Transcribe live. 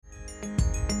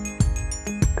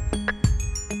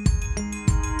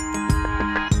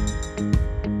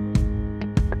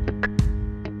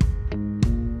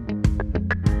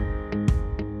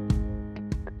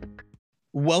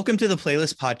Welcome to the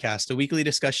Playlist Podcast, a weekly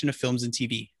discussion of films and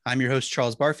TV. I'm your host,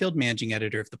 Charles Barfield, managing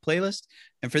editor of The Playlist.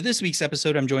 And for this week's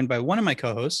episode, I'm joined by one of my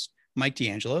co-hosts, Mike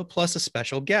D'Angelo, plus a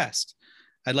special guest.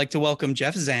 I'd like to welcome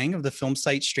Jeff Zhang of the film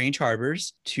site Strange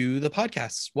Harbors to the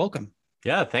podcast. Welcome.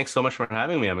 Yeah, thanks so much for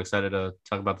having me. I'm excited to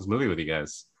talk about this movie with you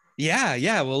guys.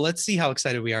 Yeah. Well, let's see how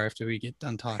excited we are after we get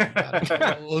done talking about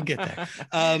it. We'll get there.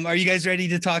 Are you guys ready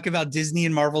to talk about Disney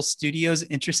and Marvel Studios'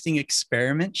 interesting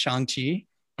experiment, Shang-Chi?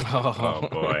 Oh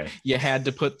boy. You had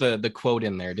to put the quote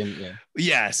in there, didn't you?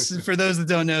 Yes. For those that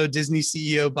don't know, Disney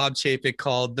CEO Bob Chapek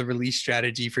called the release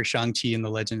strategy for Shang-Chi and the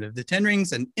Legend of the Ten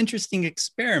Rings an interesting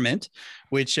experiment,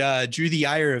 which drew the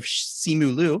ire of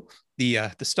Simu Liu,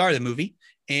 the star of the movie.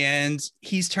 And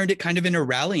he's turned it kind of into a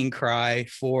rallying cry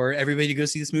for everybody to go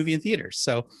see this movie in theaters.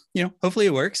 So, hopefully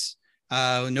it works.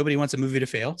 Nobody wants a movie to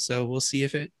fail. So we'll see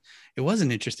if it was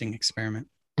an interesting experiment.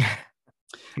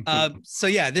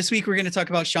 This week we're going to talk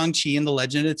about Shang-Chi and the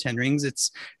Legend of the Ten Rings.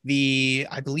 It's the,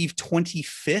 I believe,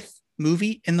 25th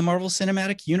movie in the Marvel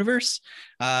Cinematic Universe.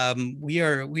 We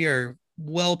are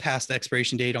well past the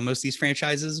expiration date on most of these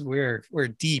franchises. We're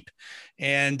deep.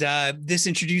 And this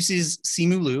introduces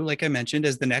Simu Liu, like I mentioned,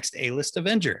 as the next A-list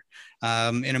Avenger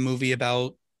in a movie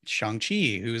about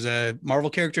Shang-Chi, who's a Marvel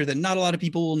character that not a lot of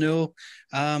people will know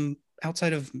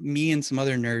outside of me and some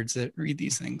other nerds that read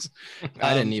these things.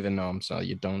 I didn't even know him, so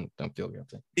you don't feel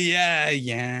guilty.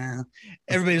 Yeah.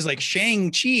 Everybody's like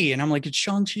Shang-Chi, and I'm like, it's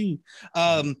Shang-Chi.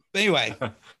 But anyway,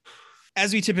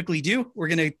 as we typically do, we're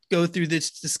going to go through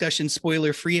this discussion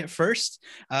spoiler-free at first,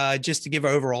 just to give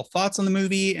our overall thoughts on the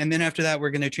movie. And then after that, we're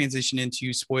going to transition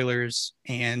into spoilers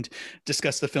and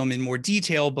discuss the film in more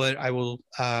detail, but I will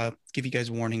give you guys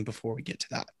a warning before we get to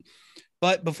that.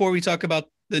 But before we talk about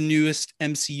the newest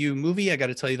MCU movie, I got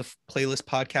to tell you the Playlist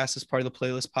Podcast is part of the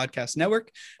Playlist Podcast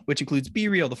Network, which includes Be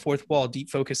Real, The Fourth Wall, Deep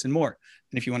Focus, and more.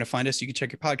 And if you want to find us, you can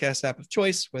check your podcast app of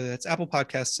choice, whether that's Apple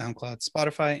Podcasts, SoundCloud,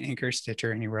 Spotify, Anchor,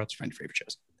 Stitcher, anywhere else you find your favorite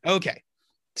shows. Okay,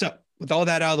 so with all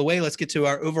that out of the way, let's get to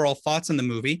our overall thoughts on the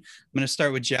movie. I'm going to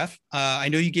start with Jeff. I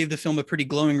know you gave the film a pretty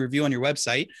glowing review on your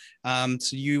website.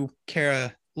 So you care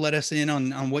to let us in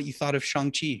on what you thought of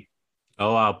Shang-Chi?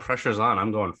 Oh, pressure's on.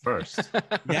 I'm going first.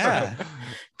 Yeah.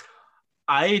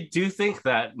 I do think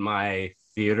that my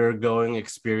theater going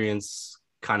experience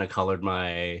kind of colored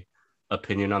my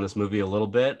opinion on this movie a little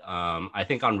bit. I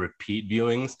think on repeat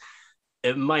viewings,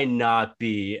 it might not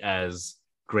be as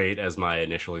great as my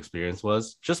initial experience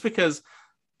was, just because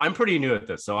I'm pretty new at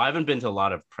this. So I haven't been to a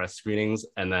lot of press screenings.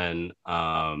 And then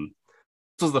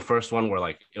this was the first one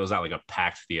where it was at a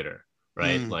packed theater,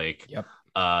 right? Yep.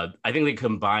 I think they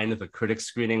combined the critic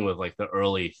screening with the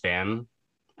early fan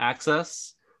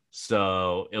access.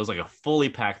 So it was a fully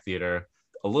packed theater,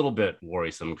 a little bit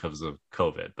worrisome because of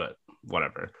COVID, but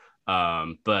whatever.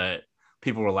 But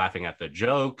people were laughing at the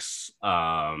jokes.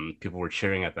 People were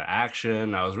cheering at the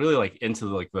action. I was really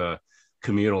into the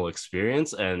communal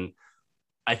experience. And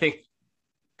I think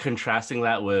contrasting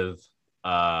that with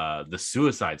the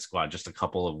Suicide Squad just a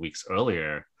couple of weeks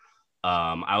earlier,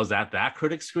 I was at that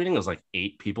critic screening. There was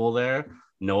 8 people there.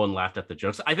 No one laughed at the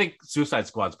jokes. I think Suicide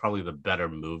Squad is probably the better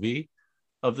movie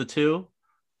of the two.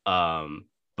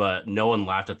 But no one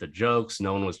laughed at the jokes.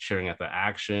 No one was cheering at the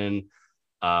action.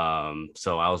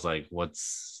 So I was like,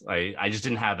 I just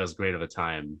didn't have as great of a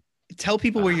time. Tell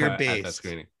people where you're at that based.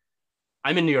 screening.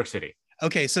 I'm in New York City.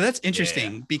 Okay, so that's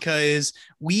interesting because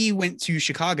we went to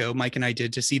Chicago, Mike and I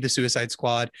did, to see the Suicide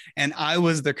Squad, and I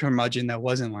was the curmudgeon that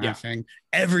wasn't laughing.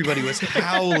 Yeah. Everybody was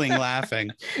howling laughing.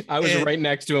 I was right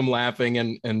next to him laughing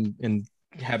and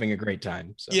having a great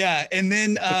time. So. Yeah, and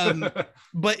then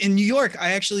but in New York,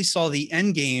 I actually saw the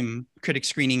Endgame critic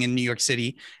screening in New York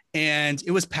City, and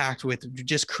it was packed with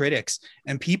just critics,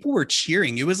 and people were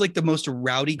cheering. It was the most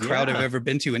rowdy crowd I've ever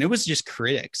been to, and it was just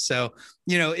critics. So,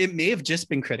 it may have just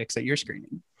been critics at your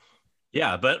screening.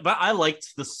 Yeah, but I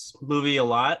liked this movie a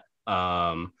lot.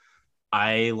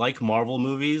 I like Marvel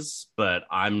movies, but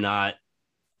I'm not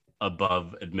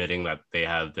above admitting that they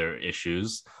have their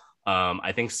issues.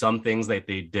 I think some things that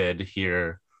they did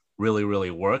here really,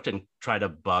 really worked and try to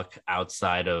buck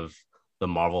outside of the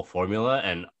Marvel formula,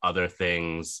 and other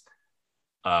things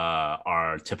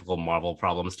are typical Marvel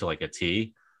problems to a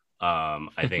T.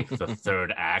 I think the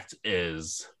third act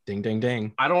is ding, ding,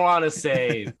 ding. I don't want to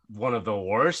say one of the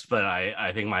worst, but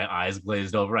I think my eyes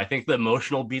glazed over. I think the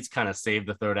emotional beats kind of saved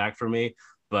the third act for me,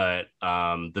 but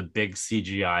the big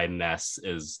CGI mess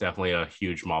is definitely a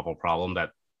huge Marvel problem that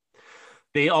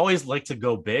they always like to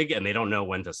go big and they don't know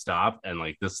when to stop. And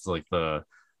this is the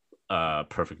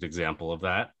perfect example of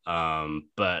that.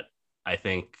 But I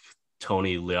think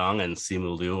Tony Leung and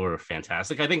Simu Liu are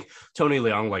fantastic. I think Tony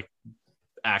Leung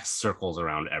acts circles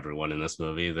around everyone in this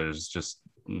movie. There's just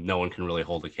no one can really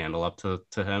hold a candle up to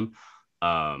him.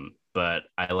 But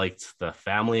I liked the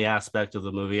family aspect of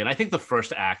the movie, and I think the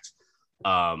first act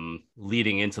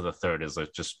leading into the third is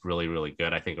like just really, really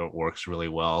good. I think it works really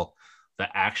well. The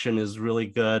action is really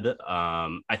good.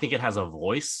 I think it has a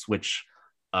voice, which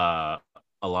a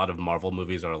lot of Marvel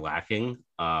movies are lacking.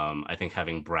 I think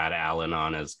having Brad Allen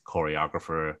on as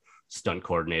choreographer, stunt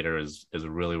coordinator is a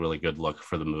really, really good look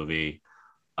for the movie.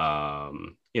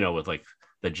 With like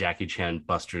the Jackie Chan,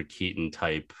 Buster Keaton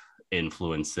type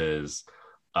influences,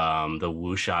 the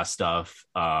wuxia stuff.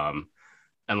 And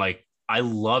like, I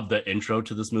love the intro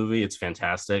to this movie. It's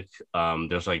fantastic.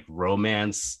 There's like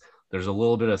romance. There's a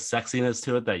little bit of sexiness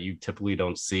to it that you typically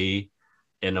don't see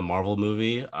in a Marvel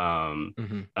movie.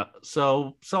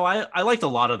 So I liked a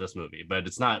lot of this movie, but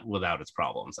it's not without its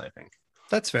problems, I think.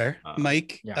 That's fair.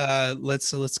 Mike, yeah.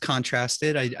 Let's contrast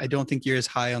it. I don't think you're as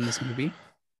high on this movie.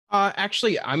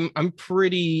 Actually, I'm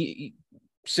pretty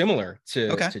similar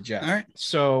to Jeff. All right.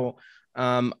 So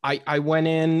I went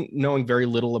in knowing very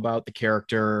little about the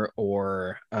character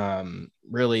or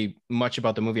really much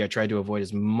about the movie. I tried to avoid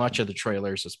as much of the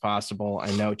trailers as possible.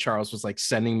 I know Charles was like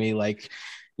sending me like,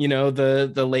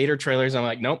 the later trailers. I'm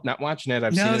like, nope, not watching it.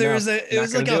 I've seen it. It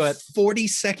was like a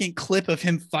 40-second clip of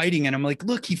him fighting, and I'm like,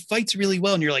 look, he fights really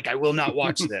well. And you're like, I will not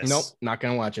watch this. Nope, not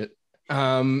gonna watch it.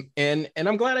 And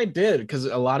I'm glad I did, because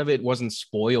a lot of it wasn't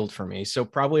spoiled for me. So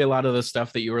probably a lot of the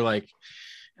stuff that you were like,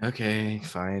 okay,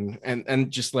 fine,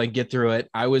 and just like get through it.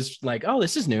 I was like, oh,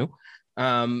 this is new.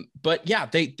 But yeah,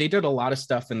 they did a lot of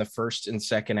stuff in the first and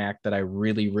second act that I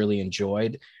really, really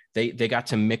enjoyed. They got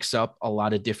to mix up a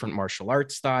lot of different martial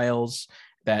arts styles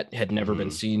that had never been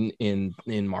seen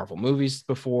in Marvel movies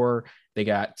before. They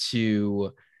got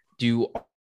to do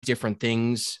different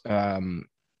things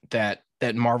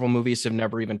that Marvel movies have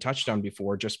never even touched on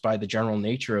before, just by the general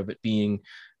nature of it being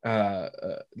an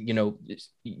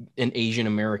Asian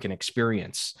American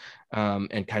experience,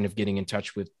 and kind of getting in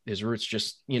touch with his roots.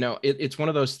 Just, it's one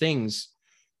of those things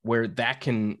where that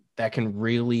can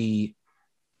really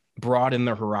broaden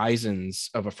the horizons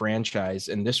of a franchise.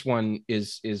 And this one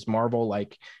is Marvel,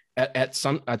 like at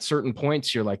certain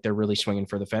points, you're like, they're really swinging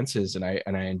for the fences, and I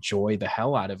enjoy the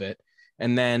hell out of it.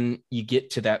 And then you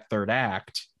get to that third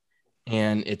act,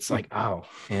 and it's like, oh,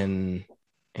 and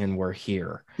we're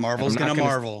here. Marvel's gonna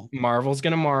marvel. Marvel's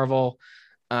gonna marvel.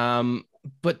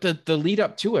 But the lead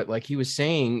up to it, like he was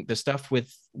saying, the stuff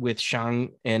with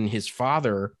Shang and his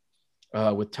father,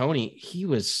 with Tony, he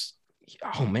was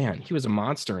a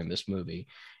monster in this movie.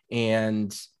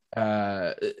 And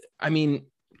I mean,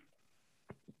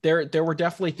 there were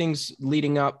definitely things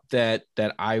leading up that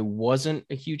I wasn't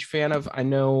a huge fan of. I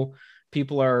know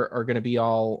people are going to be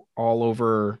all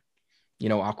over,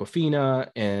 Awkwafina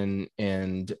and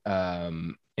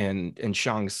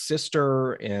Shang's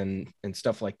sister and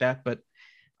stuff like that. But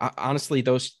honestly,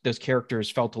 those characters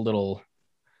felt a little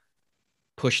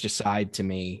pushed aside to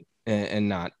me, and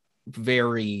not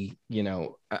very,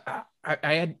 I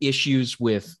had issues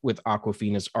with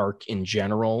Awkwafina's arc in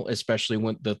general, especially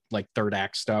when the like third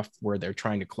act stuff where they're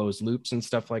trying to close loops and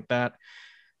stuff like that.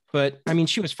 But I mean,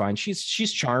 she was fine.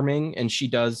 She's charming, and she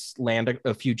does land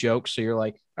a few jokes. So you're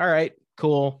like, all right,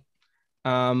 cool.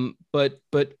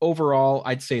 But overall,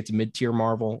 I'd say it's mid-tier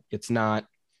Marvel. It's not,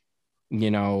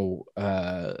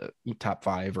 top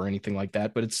 5 or anything like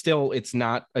that, but it's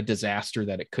not a disaster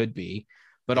that it could be.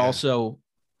 But also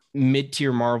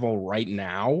mid-tier Marvel right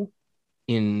now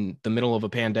in the middle of a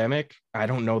pandemic, I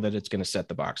don't know that it's going to set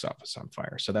the box office on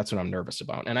fire. So that's what I'm nervous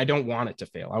about. And I don't want it to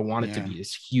fail. I want it to be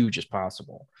as huge as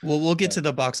possible. Well, we'll get to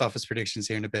the box office predictions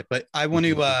here in a bit, but I want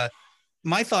to,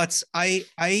 my thoughts.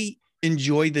 I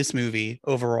enjoyed this movie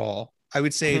overall. I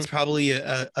would say it's probably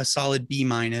a solid B-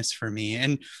 for me.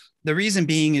 And the reason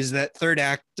being is that third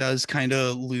act does kind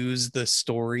of lose the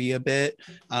story a bit.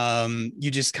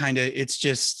 You just kind of,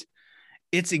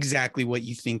 it's exactly what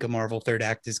you think a Marvel third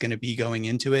act is going to be going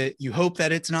into it. You hope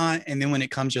that it's not. And then when it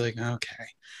comes, you're like, okay,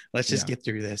 let's just get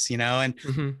through this, and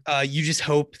you just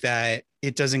hope that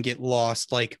it doesn't get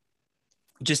lost. Like,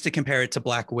 just to compare it to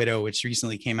Black Widow, which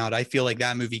recently came out, I feel like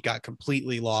that movie got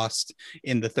completely lost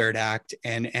in the third act,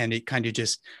 and it kind of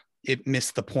just, it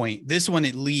missed the point. This one,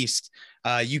 at least,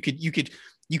 you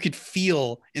could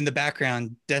feel in the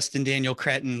background Destin Daniel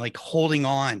Cretton like holding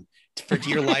on for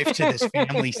dear life to this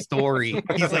family story.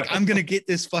 He's like, I'm gonna get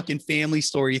this fucking family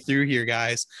story through here,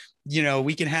 guys.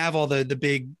 We can have all the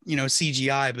big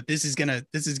CGI, but this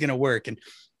is gonna work. And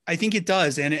I think it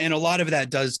does. And a lot of that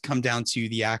does come down to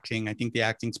the acting. I think the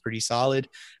acting's pretty solid.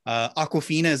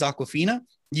 Awkwafina is Awkwafina.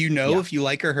 You know, Yeah. if you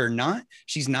like her or not,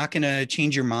 she's not going to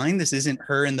change your mind. This isn't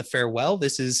her in the farewell.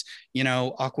 This is, you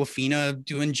know, Aquafina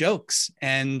doing jokes.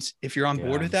 And if you're on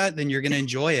board with that, then you're going to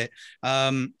enjoy it.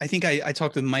 I think I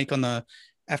talked with Mike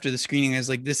after the screening. I was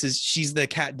like, she's the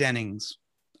Kat Dennings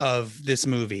of this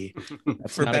movie.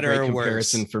 That's for not better a great or worse.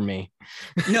 comparison for me.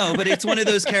 No, but it's one of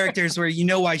those characters where you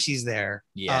know why she's there.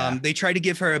 Yeah. They try to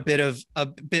give her a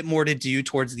bit more to do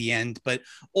towards the end, but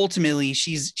ultimately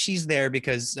she's there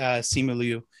because Simu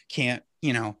Liu can't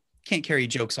carry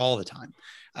jokes all the time.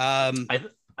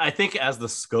 I think as the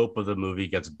scope of the movie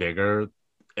gets bigger,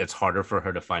 it's harder for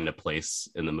her to find a place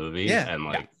in the movie. Yeah.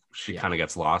 And she kind of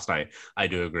gets lost. I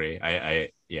do agree.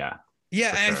 Yeah.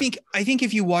 Yeah, and sure. I think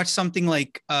if you watch something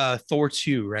like Thor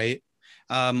 2, right?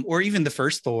 Or even the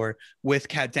first Thor with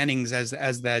Kat Dennings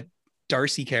as that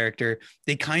Darcy character,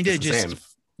 they kind of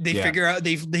figure out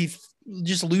they've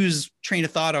just lose train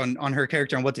of thought on her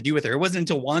character and what to do with her. It wasn't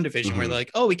until WandaVision where they're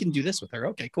like, oh, we can do this with her.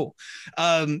 Okay, cool.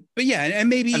 But yeah, and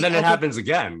maybe and then it happens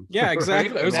again. Yeah,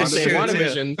 exactly. Right? I was going to say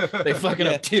WandaVision, they fuck it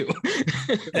up too.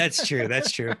 That's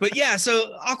true. But yeah,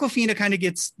 so Aquafina kind of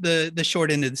gets the short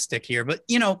end of the stick here, but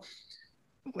you know,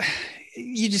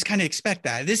 you just kind of expect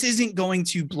that. This isn't going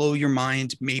to blow your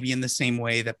mind maybe in the same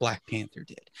way that Black Panther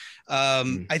did.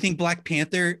 I think Black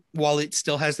Panther, while it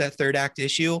still has that third act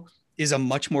issue, is a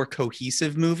much more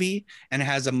cohesive movie and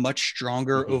has a much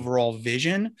stronger overall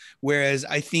vision. Whereas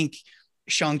I think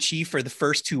Shang-Chi for the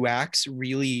first two acts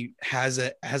really has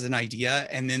an idea.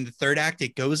 And then the third act,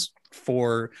 it goes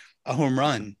for a home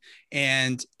run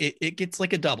and it gets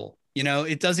like a double, you know,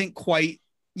 it doesn't quite,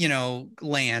 you know,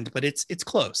 land, but it's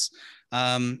close.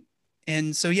 And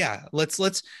so, yeah,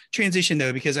 let's transition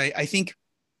though, because I think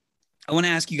I want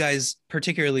to ask you guys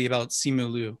particularly about Simu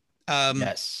Liu.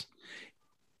 Yes.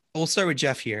 We'll start with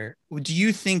Jeff here. Do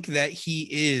you think that he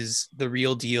is the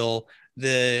real deal,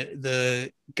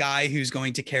 the guy who's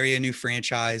going to carry a new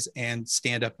franchise and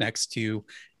stand up next to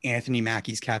Anthony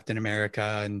Mackie's Captain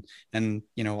America and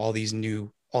you know all these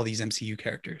MCU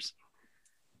characters?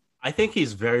 I think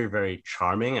he's very, very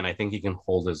charming, and I think he can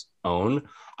hold his own.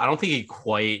 I don't think he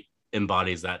quite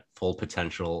embodies that full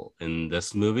potential in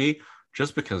this movie,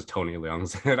 just because Tony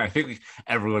Leung's in it. I think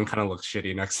everyone kind of looks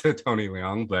shitty next to Tony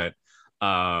Leung, but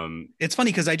it's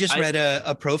funny because I just read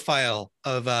a profile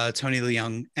of Tony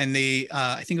Leung, and they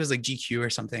I think it was like GQ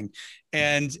or something,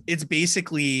 and it's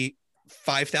basically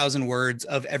 5,000 words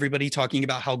of everybody talking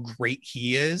about how great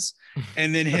he is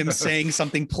and then him saying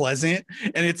something pleasant,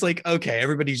 and it's like, okay,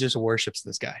 everybody just worships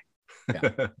this guy.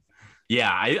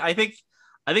 Yeah, I think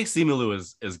Simu Liu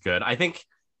is good. I think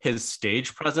his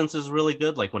stage presence is really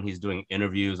good, like when he's doing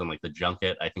interviews on like the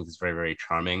junket. I think he's very, very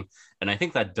charming, and I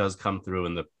think that does come through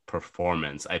in the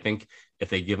performance. I think if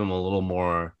they give him a little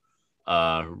more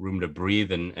room to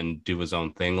breathe and do his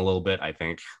own thing a little bit, I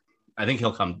think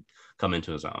he'll come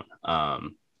into his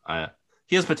own.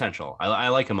 He has potential. I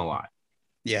like him a lot.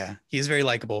 Yeah, he's very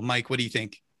likable. Mike, what do you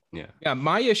think? Yeah,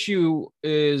 my issue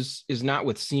is not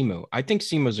with Simu. I think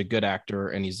Simu's a good actor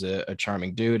and he's a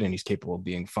charming dude and he's capable of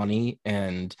being funny.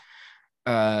 And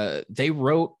they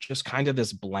wrote just kind of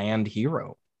this bland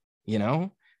hero, you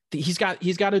know? He's got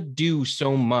to do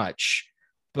so much,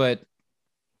 but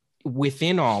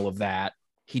within all of that,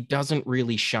 he doesn't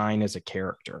really shine as a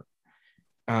character.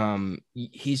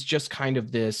 He's just kind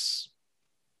of this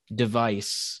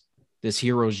device, this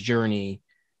hero's journey.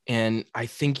 And I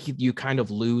think you kind of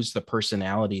lose the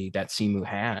personality that Simu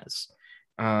has.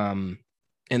 And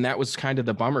that was kind of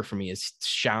the bummer for me, is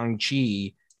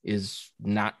Shang-Chi is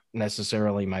not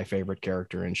necessarily my favorite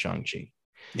character in Shang-Chi.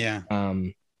 Yeah.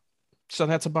 So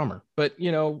that's a bummer. But,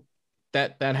 you know,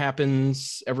 that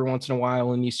happens every once in a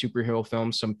while in these superhero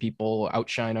films. Some people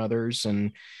outshine others,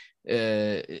 and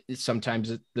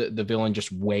sometimes the villain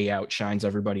just way outshines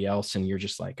everybody else. And you're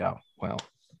just like, oh, well.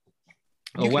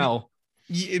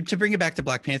 To bring it back to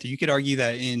Black Panther, you could argue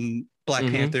that in Black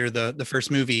Panther, the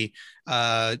first movie,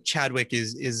 Chadwick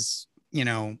is you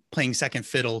know, playing second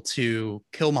fiddle to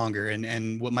Killmonger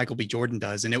and what Michael B. Jordan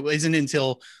does. And it wasn't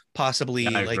until possibly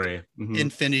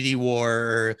Infinity War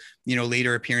or, you know,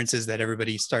 later appearances that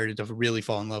everybody started to really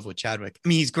fall in love with Chadwick. I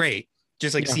mean, he's great,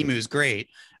 just like Simu is great.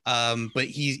 But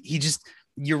he just,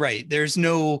 you're right. There's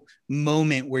no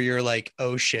moment where you're like,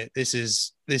 oh shit, this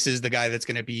is the guy that's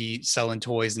going to be selling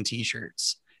toys and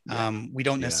t-shirts. We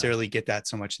don't necessarily get that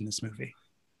so much in this movie.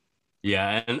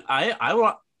 Yeah. And I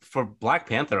want, for Black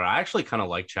Panther, I actually kind of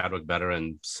like Chadwick better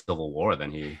in Civil War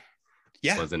than he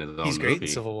was in his own movie. He's great in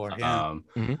Civil War. Yeah.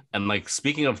 And like,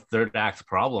 speaking of third act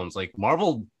problems, like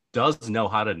Marvel does know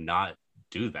how to not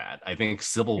do that. I think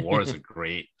Civil War is a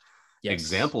great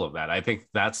example of that. I think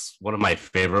that's one of my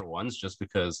favorite ones, just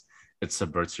because it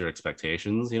subverts your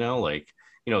expectations. Like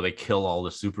they kill all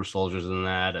the super soldiers in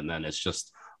that, and then it's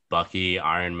just Bucky,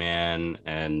 Iron Man,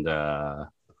 and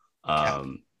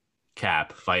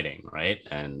Cap fighting, right?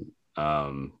 And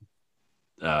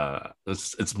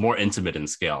it's more intimate in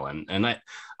scale, and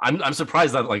I'm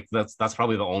surprised that like that's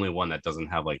probably the only one that doesn't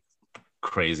have like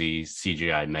crazy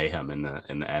CGI mayhem in the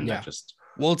end. That just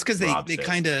well, it's because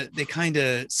they kind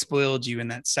of spoiled you in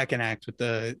that second act with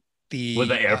the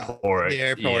airport.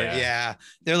 Yeah.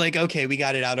 They're like, okay, we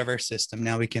got it out of our system.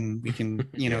 Now we can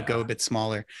go a bit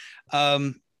smaller.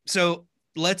 So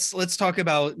let's talk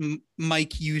about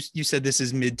Mike. You said this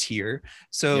is mid-tier.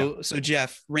 So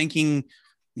Jeff, ranking,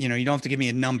 you don't have to give me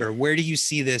a number. Where do you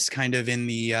see this kind of in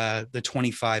the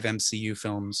 25 MCU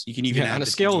films? You can even on a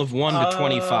scale of 1 to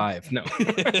 25. No.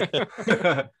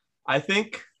 I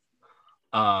think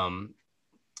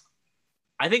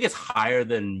it's higher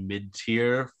than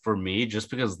mid-tier for me, just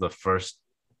because the first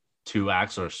two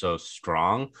acts are so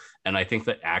strong, and I think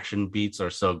the action beats are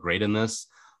so great in this.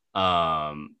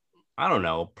 I don't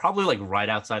know, probably like right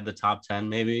outside the top 10,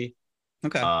 maybe.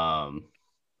 Okay.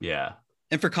 Yeah.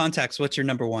 And for context, what's your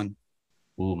number one?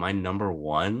 Ooh, my number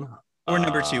one or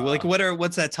number two? Like,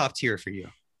 what's that top tier for you?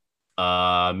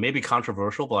 Maybe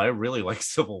controversial, but I really like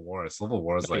Civil War. Civil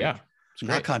War is like it's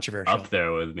not controversial, up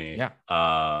there with me. Yeah.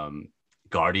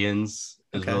 Guardians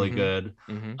is really good.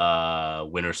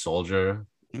 Winter Soldier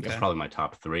is probably my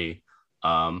top 3.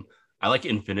 I like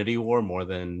Infinity War more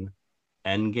than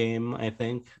Endgame, I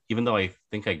think, even though I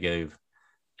think I gave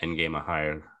Endgame a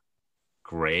higher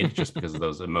grade just because of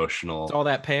those emotional, it's all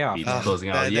that payoff closing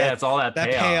out. It's all that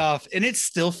payoff, and it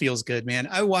still feels good, man.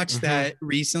 I watched that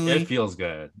recently. It feels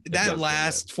good. That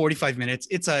last 45 minutes,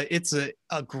 it's a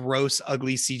gross,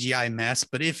 ugly CGI mess,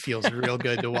 but it feels real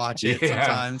good to watch it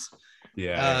sometimes.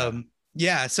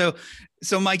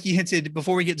 So Mike, you hinted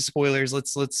before we get to spoilers,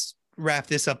 let's wrap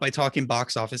this up by talking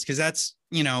box office, because that's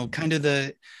kind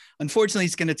of unfortunately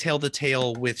it's going to tell the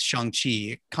tale with Shang-Chi.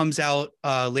 It comes out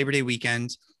Labor Day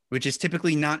weekend, which is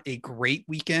typically not a great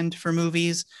weekend for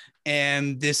movies.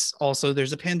 And this also,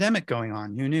 there's a pandemic going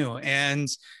on. Who knew? And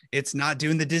it's not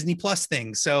doing the Disney Plus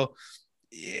thing. So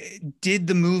did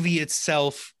the movie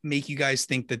itself make you guys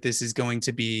think that this is going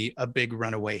to be a big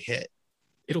runaway hit?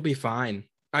 It'll be fine.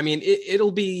 I mean,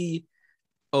 it'll be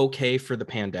okay for the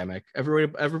pandemic.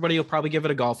 Everybody will probably give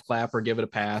it a golf clap or give it a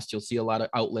pass. You'll see a lot of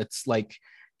outlets like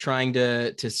trying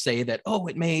to say that,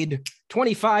 it made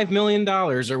 $25 million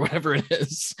or whatever it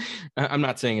is. I'm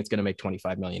not saying it's going to make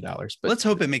 $25 million, but let's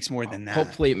hope it makes more than that.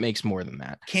 Hopefully it makes more than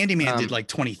that. Candyman did like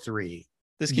 23.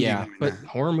 This can be more but than that.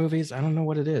 Horror movies, I don't know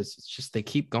what it is. It's just, they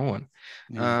keep going.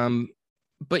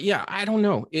 But yeah, I don't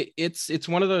know. It's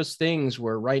one of those things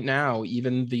where right now,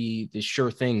 even the sure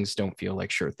things don't feel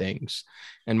like sure things.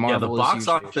 And Marvel, the box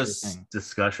office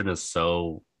discussion is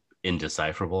so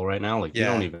indecipherable right now. Like you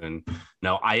don't even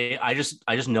know. I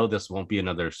just know this won't be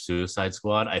another Suicide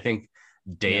Squad. I think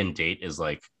Day and Date is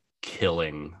like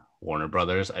killing Warner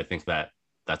Brothers. I think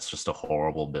that's just a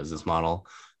horrible business model,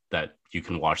 that you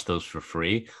can watch those for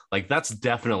free. Like that's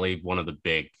definitely one of the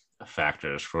big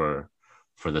factors for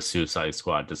the Suicide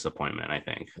Squad disappointment, I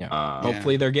think.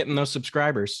 Hopefully they're getting those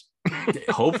subscribers.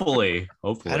 hopefully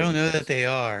I don't know that they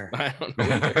are. I don't know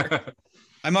either.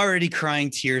 I'm already crying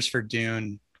tears for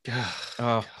Dune.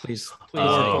 Please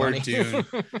poor Dune.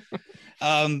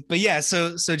 But yeah,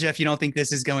 so Jeff, you don't think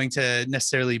this is going to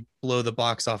necessarily blow the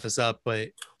box office up, but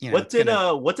what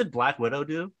did Black Widow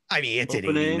do? I mean, it did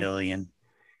 80 million.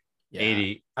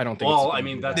 80. I don't think. Well, I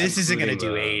mean, this isn't going to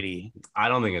do 80. I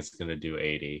don't think it's going to do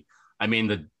 80. I mean,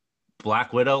 the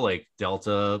Black Widow, like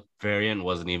Delta variant,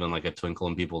 wasn't even like a twinkle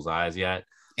in people's eyes yet,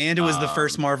 and it was the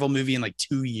first Marvel movie in like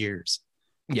 2 years.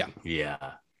 Yeah.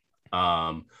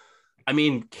 I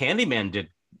mean, Candyman did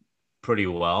pretty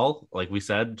well. Like we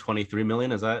said, 23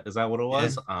 million. Is that what it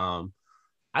was? Yeah.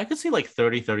 I could see like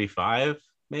 30, 35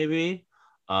 maybe.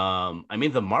 I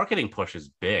mean, the marketing push is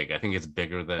big. I think it's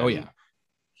bigger than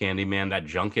Candyman. That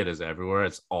junket is everywhere.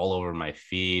 It's all over my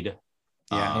feed.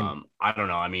 I don't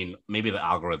know. I mean, maybe the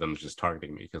algorithm's just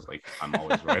targeting me because like I'm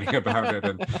always writing about it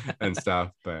and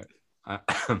stuff, but I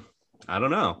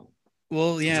don't know.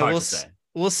 Well, yeah,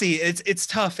 we'll see. It's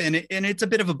tough, and it's a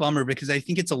bit of a bummer because I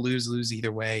think it's a lose-lose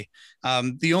either way.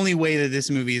 The only way that this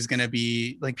movie is going to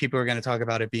be like people are going to talk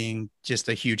about it being just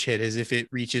a huge hit is if it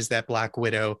reaches that Black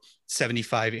Widow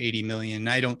 75-80 million.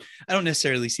 I don't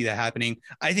necessarily see that happening.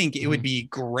 I think it would be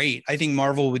great. I think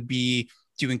Marvel would be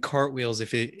doing cartwheels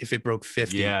if it broke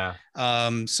 50. Yeah.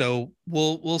 So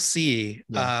we'll see.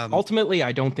 Ultimately,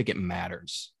 I don't think it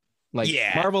matters. Like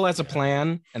Marvel has a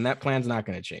plan, and that plan's not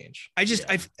going to change.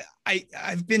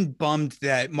 I've been bummed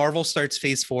that Marvel starts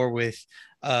Phase 4 with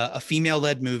a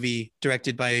female-led movie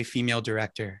directed by a female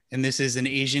director, and this is an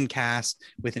Asian cast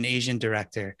with an Asian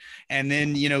director. And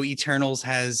then Eternals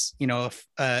has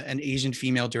an Asian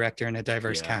female director and a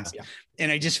diverse cast. Yeah.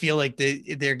 And I just feel like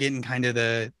they're getting kind of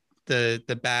the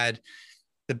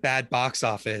bad box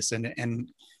office,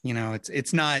 and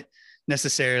it's not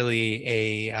necessarily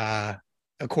a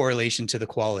correlation to the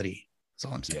quality. That's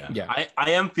all I'm saying. Yeah. I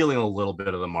am feeling a little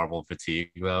bit of the Marvel fatigue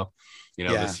though.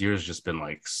 This year's just been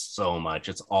like so much.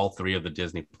 It's all 3 of the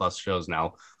Disney Plus shows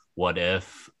now. What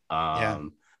If?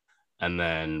 And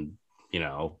then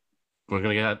we're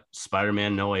gonna get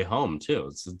Spider-Man No Way Home too.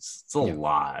 It's a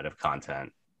lot of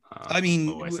content.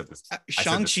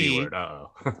 Shang-Chi,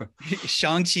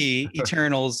 Shang-Chi,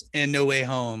 Eternals, and No Way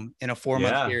Home in a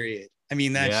 4-month period. I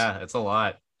mean, it's a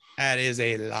lot. That is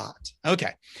a lot.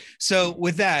 Okay. So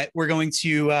with that, we're going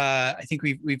to, I think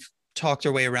we've talked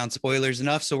our way around spoilers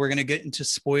enough. So we're going to get into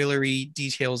spoilery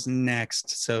details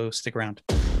next. So stick around.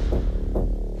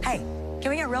 Hey, can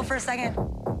we get real for a second?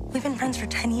 We've been friends for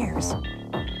 10 years.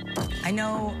 I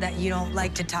know that you don't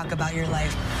like to talk about your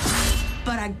life,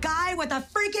 but a guy with a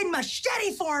freaking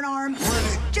machete for an arm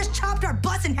just chopped our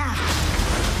butts in half.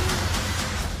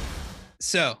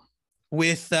 So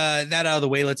with that out of the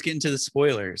way, let's get into the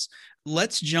spoilers.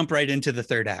 Let's jump right into the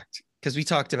third act, because we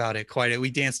talked about it we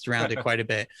danced around it quite a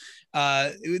bit.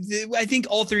 I think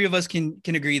all 3 of us can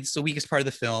agree it's the weakest part of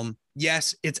the film.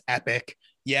 Yes, it's epic.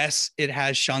 Yes, it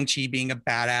has Shang-Chi being a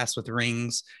badass with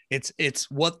rings.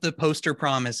 It's what the poster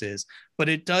promises, but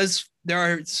there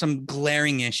are some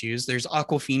glaring issues. There's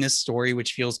Awkwafina's story,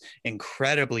 which feels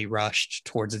incredibly rushed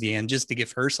towards the end just to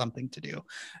give her something to do.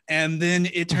 And then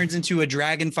it turns into a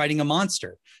dragon fighting a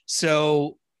monster.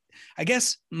 So I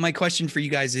guess my question for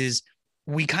you guys is,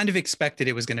 we kind of expected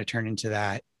it was going to turn into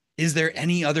that. Is there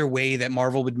any other way that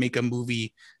Marvel would make a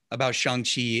movie about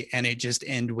Shang-Chi and it just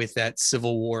end with that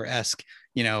Civil War-esque,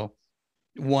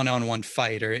 one-on-one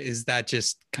fight? Or is that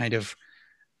just kind of,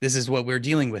 this is what we're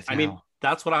dealing with now? I mean,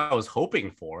 that's what I was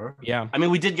hoping for. Yeah. I mean,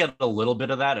 we did get a little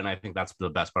bit of that, and I think that's the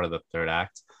best part of the third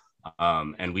act.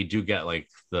 And we do get like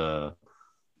the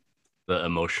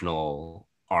emotional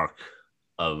arc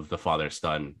of the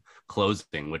father-son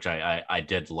closing, which I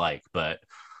did like, but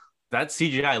that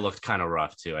CGI looked kind of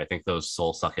rough too. I think those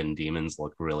soul-sucking demons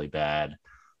look really bad.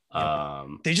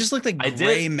 They just look like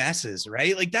gray messes,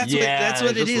 right? Like that's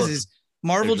what it is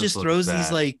Marvel just throws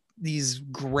these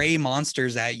gray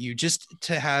monsters at you just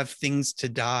to have things to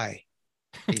die,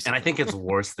 basically. And I think it's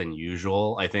worse than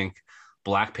usual. I think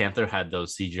Black Panther had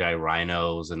those CGI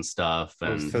rhinos and stuff,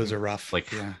 and those are rough,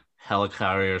 like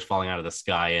helicarriers falling out of the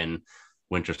sky in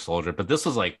Winter Soldier, but this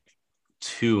was like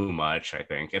too much. I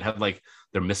think it had like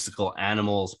their mystical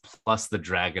animals plus the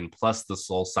dragon plus the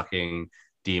soul-sucking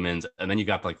demons, and then you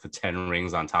got like the 10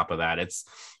 rings on top of that. It's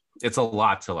a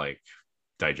lot to like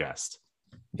digest.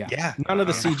 None of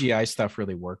the CGI stuff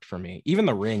really worked for me. Even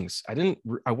the rings, I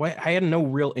had no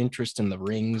real interest in the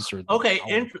rings or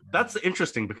that's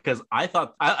interesting, because I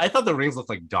thought the rings looked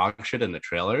like dog shit in the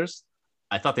trailers.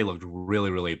 I thought they looked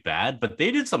really, really bad, but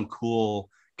they did some cool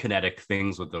kinetic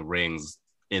things with the rings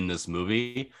in this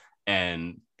movie,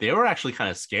 and they were actually kind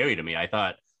of scary to me. I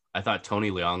thought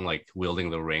Tony Leung like wielding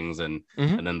the rings and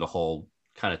then the whole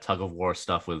kind of tug of war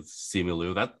stuff with Simu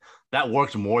Liu, that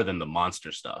worked more than the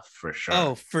monster stuff for sure.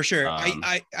 Oh, for sure.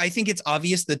 I think it's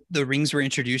obvious that the rings were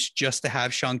introduced just to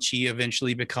have Shang-Chi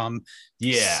eventually become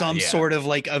some sort of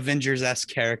like Avengers-esque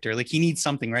character. Like he needs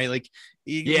something, right? Like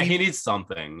he needs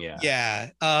something. Yeah.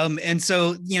 And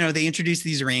so, they introduced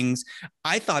these rings.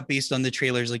 I thought, based on the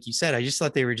trailers, like you said, I just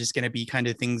thought they were just going to be kind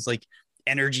of things like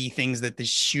energy things that they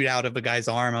shoot out of a guy's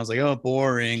arm. I was like, oh,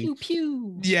 boring. Pew,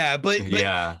 pew. Yeah, but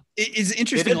it's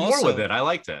interesting. They did more with it. I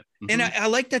liked it. And I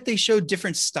like that they showed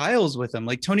different styles with them.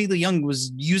 Like Tony Leung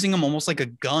was using them almost like a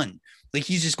gun. Like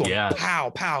he's just going pow,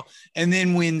 pow. And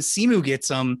then when Simu gets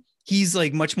them, he's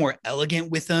like much more elegant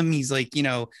with them. He's like,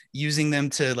 using them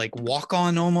to like walk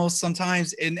on almost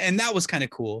sometimes. And that was kind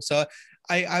of cool. So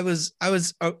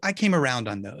I came around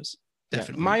on those.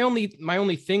 Definitely. My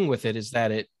only thing with it is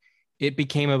that it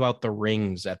became about the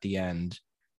rings at the end,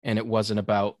 and it wasn't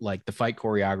about like the fight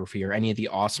choreography or any of the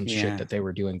awesome shit that they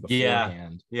were doing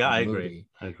beforehand. I agree.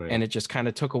 And it just kind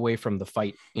of took away from the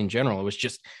fight in general. It was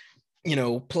just,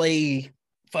 play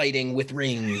fighting with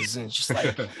rings, and it's just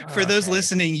like for those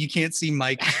listening, you can't see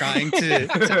Mike trying to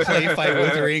play fight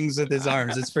with rings with his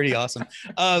arms. It's pretty awesome.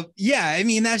 I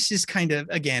mean, that's just kind of,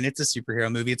 again, it's a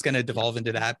superhero movie. It's going to devolve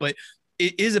into that, but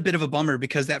it is a bit of a bummer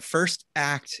because that first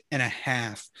act and a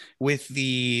half with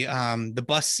the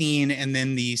bus scene and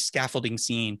then the scaffolding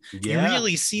scene, you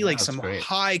really see like some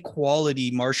high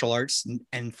quality martial arts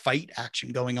and fight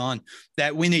action going on,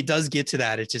 that when it does get to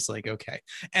that, it's just like, okay.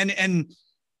 And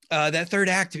that third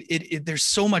act, there's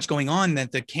so much going on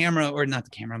that the camera, or not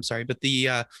the camera, I'm sorry, but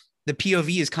the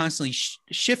POV is constantly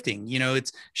shifting. You know,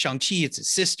 it's Shang-Chi, it's his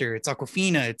sister, it's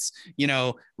Aquafina, it's, you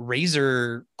know,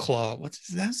 Razor Claw. What's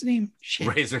his name?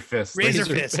 Shit. Razor Fist. Razor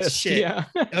Fist. Shit. Yeah.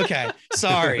 Okay.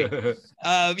 Sorry.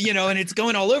 You know, and it's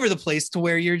going all over the place to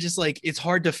where you're just like, it's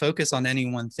hard to focus on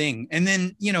any one thing. And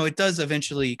then, you know, it does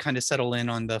eventually kind of settle in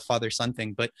on the father-son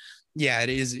thing. But yeah,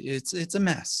 it's a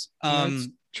mess.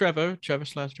 Trevor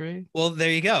Slattery. Well, there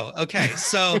you go. Okay,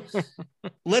 so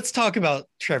let's talk about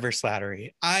Trevor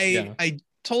Slattery. I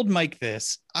told Mike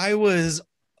this. I was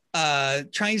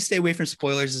trying to stay away from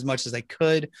spoilers as much as I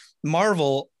could.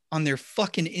 Marvel on their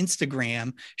fucking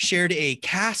Instagram shared a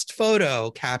cast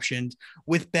photo captioned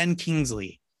with Ben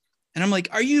Kingsley. And I'm like,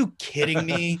 are you kidding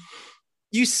me?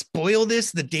 You spoil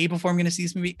this the day before I'm going to see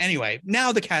this movie. Anyway,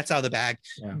 now the cat's out of the bag.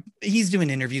 Yeah. He's doing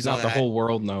interviews. Not the whole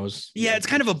world knows. Yeah, it's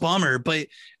kind of a bummer. But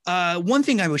one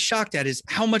thing I was shocked at is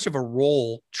how much of a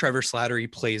role Trevor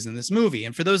Slattery plays in this movie.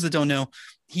 And for those that don't know,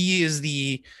 he is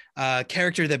the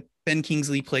character that Ben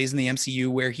Kingsley plays in the MCU,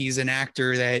 where he's an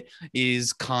actor that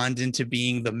is conned into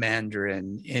being the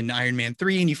Mandarin in Iron Man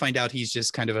 3. And you find out he's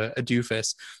just kind of a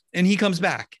doofus. And he comes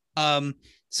back.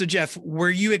 So, Jeff, were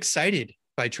you excited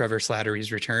by Trevor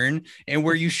Slattery's return, and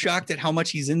were you shocked at how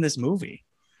much he's in this movie?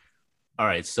 All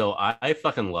right, so I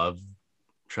fucking love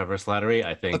Trevor Slattery.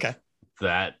 I think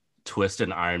that twist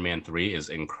in Iron Man 3 is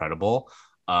incredible.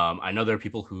 I know there are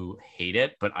people who hate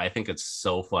it, but I think it's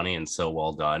so funny and so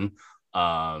well done.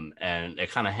 And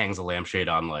it kind of hangs a lampshade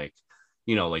on, like,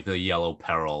 you know, like the yellow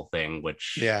peril thing,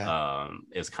 which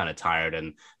is kind of tired,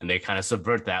 and they kind of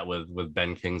subvert that with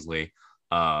Ben Kingsley.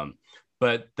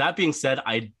 But that being said,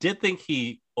 I did think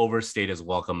he overstayed his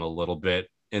welcome a little bit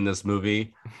in this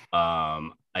movie.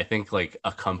 I think like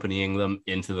accompanying them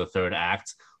into the third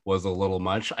act was a little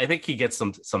much. I think he gets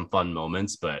some fun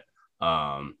moments, but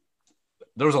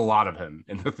there was a lot of him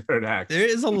in the third act. There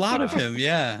is a lot of him,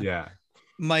 yeah. Yeah.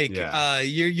 Mike,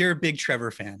 you're a big Trevor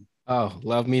fan. Oh,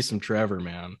 love me some Trevor,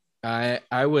 man.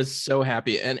 I was so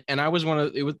happy, and I was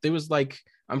it was like,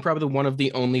 I'm probably one of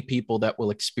the only people that will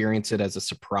experience it as a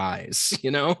surprise,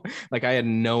 you know? Like, I had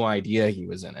no idea he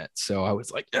was in it. So I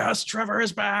was like, yes, Trevor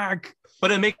is back.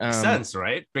 But it makes sense,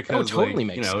 right? Because totally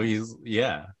makes sense. He's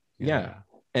yeah.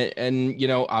 And you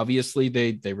know, obviously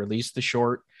they released the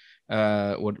short,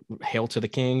 what, Hail to the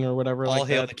King or whatever. All like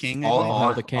Hail that. the King. All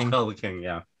Hail the King. All Hail the King,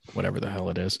 yeah. Whatever the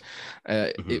hell it is.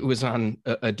 It was on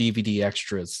a DVD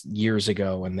extras years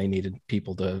ago, and they needed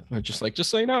people to just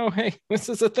so you know, hey, this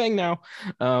is a thing now.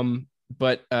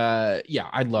 But yeah,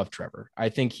 I love Trevor. I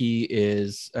think he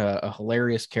is a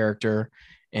hilarious character,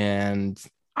 and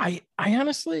I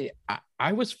honestly,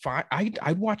 I was fine.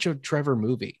 I'd watch a Trevor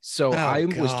movie, so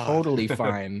was totally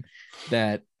fine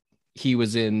that he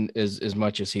was in as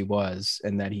much as he was,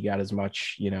 and that he got as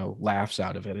much, you know, laughs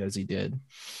out of it as he did.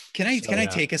 Can I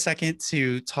take a second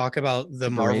to talk about the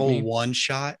Marvel one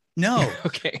shot? No.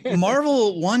 Okay.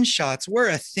 Marvel one shots were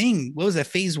a thing. What was that,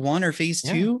 phase 1 or phase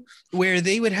 2, where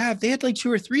they had like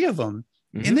 2 or 3 of them,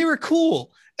 and they were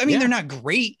cool. I mean, they're not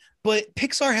great, but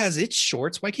Pixar has its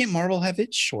shorts. Why can't Marvel have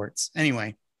its shorts?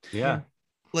 Anyway. Yeah.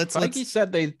 Let's he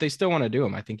said they still want to do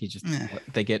them. I think he just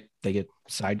they get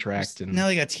sidetracked, and now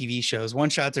they got TV shows. One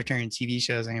shots are turning TV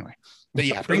shows anyway. But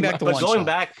yeah, bring back the one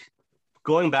shot.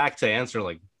 Going back to answer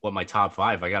like what my top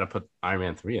 5, I got to put Iron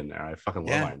Man 3 in there. I fucking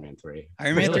love Iron Man 3.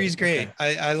 Iron Man 3 is great.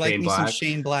 Okay. I like me some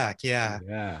Shane Black.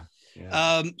 Yeah.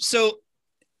 So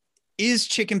is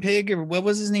Chicken Pig, or what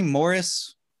was his name?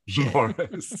 Morris.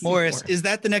 Morris. Is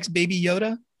that the next Baby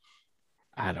Yoda?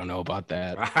 I don't know about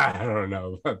that. I don't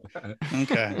know about that.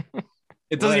 Okay.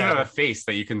 It doesn't even have a face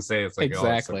that you can say it's like,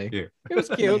 exactly. Oh, it's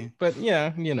so cute. It was cute, but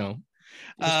yeah, you know.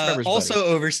 Also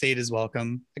overstayed his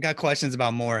welcome. I got questions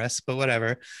about Morris, but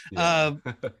whatever. Yeah.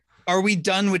 Are we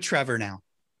done with Trevor now?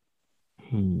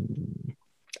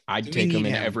 I'd take him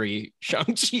in every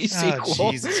Shang-Chi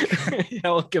sequel.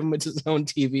 Hell, give him his own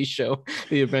TV show,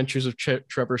 The Adventures of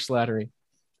Trevor Slattery,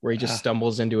 where he just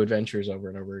stumbles into adventures over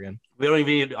and over again. We don't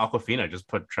even need Aquafina. Just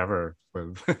put Trevor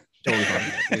with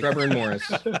Trevor and Morris.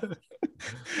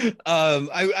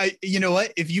 I you know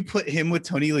what? If you put him with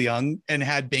Tony Leung and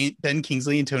had Ben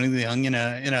Kingsley and Tony Leung in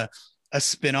a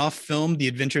spin-off film, The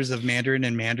Adventures of Mandarin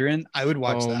and Mandarin, I would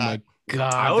watch that. My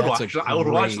God, I would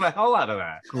watch the hell out of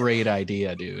that. Great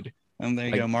idea, dude. And there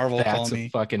you go. Marvel, that's call me. A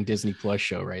fucking Disney Plus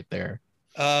show right there.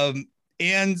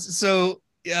 And so,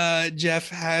 Jeff,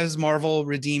 has Marvel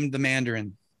redeemed the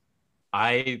Mandarin?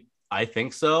 I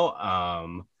think so.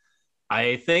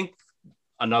 I think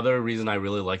another reason I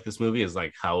really like this movie is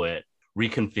like how it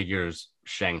reconfigures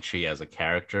Shang-Chi as a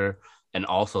character and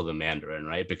also the Mandarin,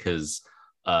 right? Because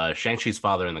Shang-Chi's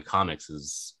father in the comics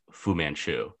is Fu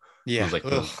Manchu, Yeah. who's like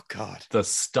Oh God. the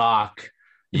stock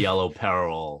yellow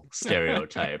peril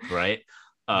stereotype, right?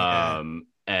 Yeah.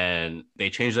 And they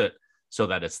changed it so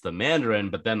that it's the Mandarin,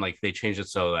 but then like they changed it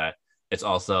so that it's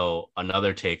also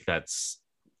another take that's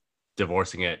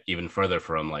divorcing it even further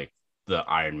from like the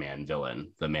Iron Man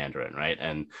villain, the Mandarin, right?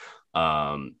 And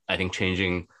I think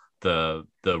changing the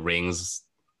rings,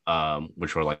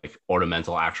 which were like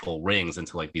ornamental actual rings,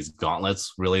 into like these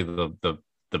gauntlets, really the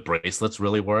bracelets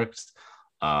really worked.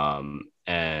 And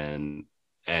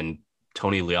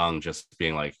Tony Leung just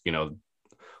being like,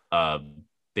 uh,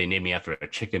 they named me after a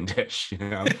chicken dish,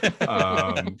 and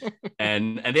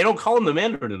they don't call him the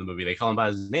Mandarin in the movie; they call him by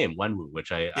his name, Wenwu,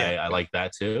 which I like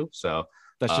that too. So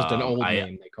That's just an old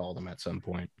name they called him at some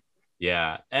point.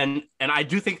 Yeah, and I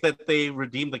do think that they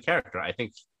redeemed the character. I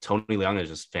think Tony Leung is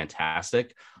just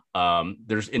fantastic.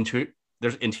 There's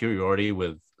interiority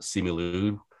with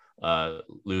Simu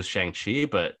Liu's Shang-Chi,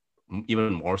 but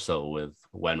even more so with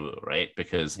Wenwu, right?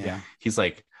 Because he's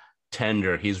like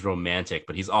tender, he's romantic,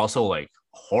 but he's also like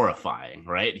horrifying,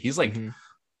 right? He's like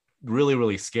really,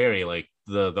 really scary. Like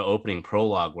the opening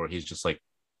prologue where he's just like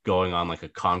going on like a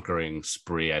conquering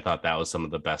spree. I thought that was some of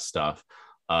the best stuff.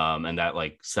 And that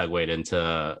like segued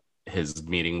into his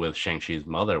meeting with Shang-Chi's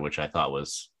mother, which I thought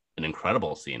was an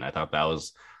incredible scene. I thought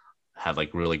that had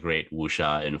like really great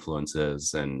wuxia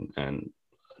influences and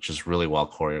just really well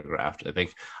choreographed.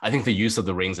 I think the use of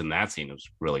the rings in that scene was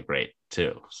really great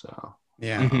too. So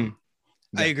yeah.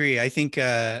 I agree. I think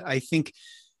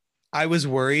I was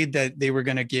worried that they were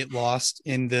going to get lost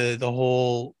in the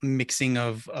whole mixing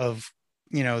of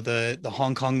the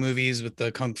Hong Kong movies with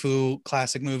the Kung Fu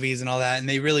classic movies and all that. And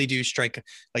they really do strike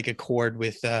like a chord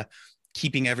with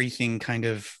keeping everything kind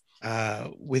of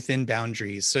within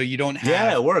boundaries. So you don't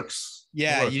have, it works.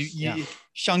 Yeah.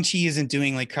 Shang-Chi isn't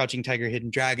doing like Crouching Tiger, Hidden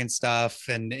Dragon stuff.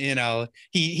 And,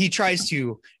 he tries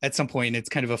to at some point. It's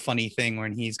kind of a funny thing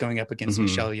when he's going up against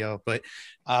Michelle Yeoh, but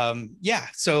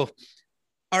so,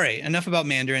 all right, enough about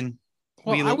Mandarin.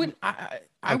 Well,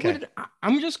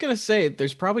 I'm just going to say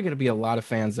there's probably going to be a lot of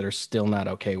fans that are still not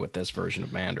okay with this version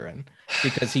of Mandarin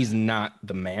because he's not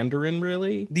the Mandarin,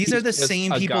 really. These are the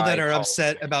same people that are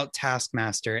upset about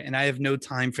Taskmaster, and I have no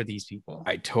time for these people.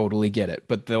 I totally get it.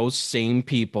 But those same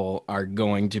people are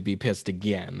going to be pissed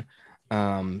again.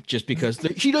 Just because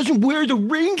he doesn't wear the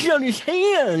rings on his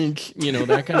hands,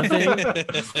 that kind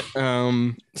of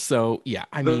thing. So yeah,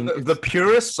 I mean, the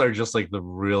purists are just like the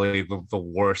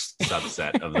worst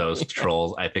subset of those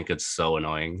trolls. I think it's so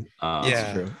annoying.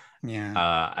 That's true.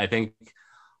 Yeah. I think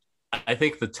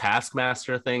the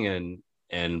Taskmaster thing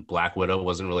and Black Widow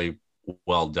wasn't really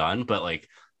well done, but like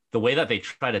the way that they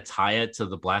try to tie it to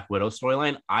the Black Widow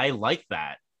storyline, I like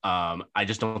that. I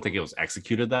just don't think it was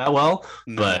executed that well,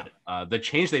 but the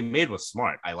change they made was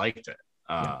smart. I liked it.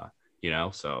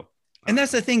 So. And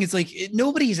that's the thing. It's like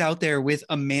nobody's out there with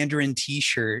a Mandarin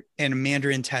T-shirt and a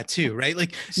Mandarin tattoo, right?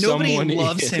 Like nobody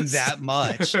loves him that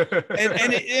much.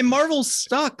 and Marvel's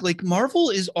stuck. Like Marvel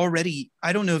is already.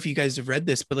 I don't know if you guys have read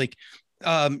this, but like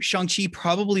Shang-Chi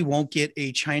probably won't get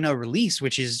a China release,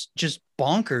 which is just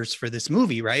bonkers for this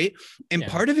movie, right? And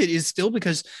part of it is still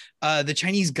because the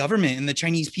Chinese government and the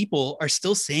Chinese people are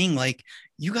still saying like,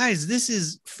 you guys, this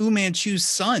is Fu Manchu's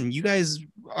son. You guys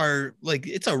are like,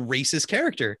 it's a racist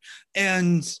character.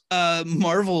 And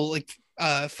Marvel, like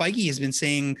Feige has been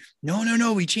saying,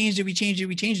 no, we changed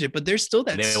it. But there's still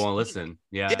that. They won't listen.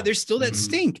 Yeah, there's still that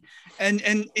stink. And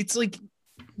it's like,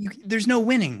 there's no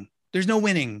winning. There's no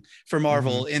winning for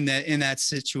Marvel in that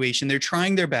situation. They're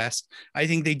trying their best. I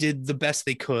think they did the best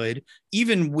they could,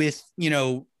 even with,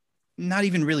 not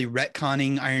even really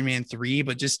retconning Iron Man 3,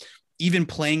 but just even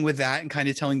playing with that and kind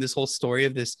of telling this whole story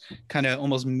of this kind of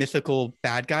almost mythical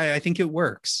bad guy. I think it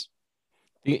works.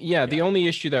 The only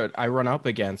issue that I run up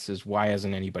against is why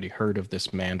hasn't anybody heard of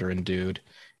this Mandarin dude?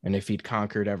 And if he'd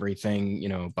conquered everything,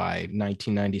 by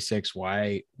 1996,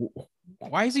 why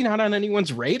is he not on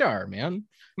anyone's radar, man?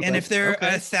 And if there are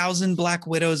 1,000 Black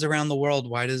Widows around the world,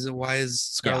 why is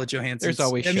Scarlett Johansson? There's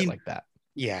always shit like that.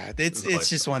 Yeah, it's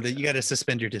just one that you got to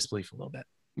suspend your disbelief a little bit.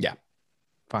 Yeah,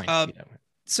 fine.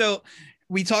 So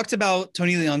we talked about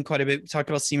Tony Leung quite a bit. We talked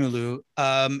about Simu Liu.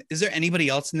 Is there anybody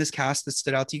else in this cast that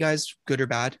stood out to you guys, good or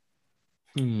bad?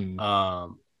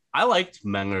 I liked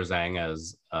Meng'er Zhang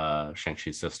as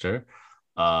Shang-Chi's sister.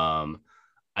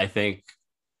 I think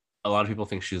a lot of people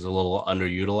think she's a little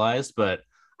underutilized, but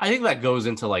I think that goes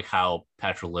into like how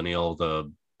patrilineal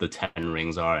the Ten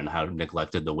Rings are and how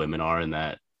neglected the women are in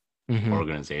that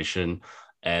organization.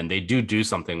 And they do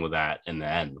something with that in the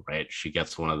end, right? She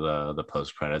gets one of the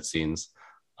post-credit scenes,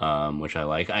 which I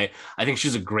like. I think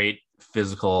she's a great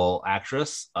physical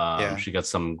actress. She gets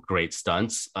some great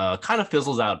stunts. Kind of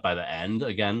fizzles out by the end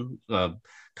again.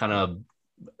 Kind of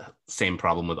same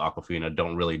problem with Aquafina.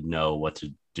 Don't really know what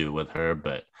to do with her,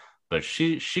 but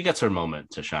she gets her moment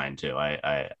to shine too.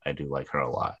 I do like her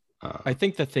a lot. I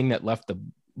think the thing that left the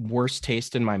worst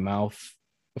taste in my mouth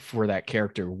for that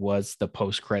character was the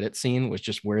post-credit scene, was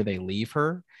just where they leave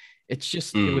her. It's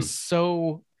just it was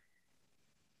so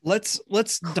let's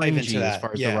dive into that as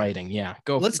far as the writing.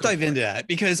 Let's dive into that,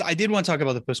 because I did want to talk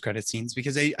about the post-credit scenes,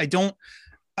 because I don't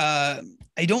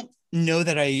know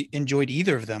that I enjoyed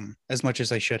either of them as much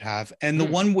as I should have. And the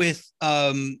one with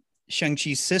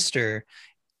Shang-Chi's sister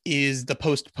is the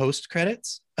post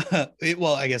credits.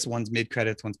 Well, I guess one's mid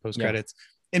credits, one's post credits.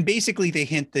 And basically they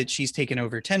hint that she's taken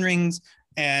over 10 rings,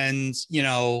 and, you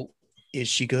know, is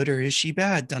she good or is she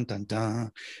bad? Dun, dun,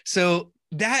 dun. So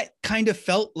that kind of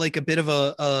felt like a bit of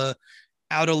a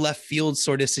out of left field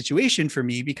sort of situation for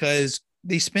me, because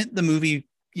they spent the movie,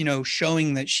 you know,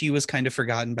 showing that she was kind of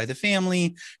forgotten by the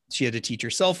family. She had to teach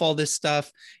herself all this stuff,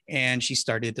 and she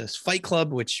started this fight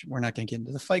club, which we're not going to get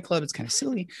into the fight club. It's kind of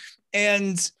silly.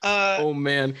 And oh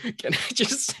man, can I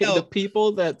just say the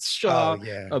people that saw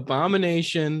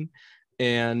Abomination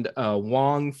and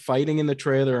Wong fighting in the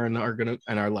trailer and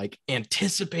are like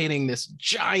anticipating this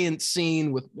giant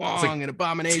scene with Wong and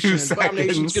Abomination, and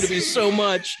Abomination's going to be so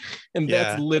much, and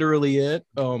that's literally it.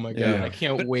 Oh my god, I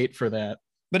can't wait for that.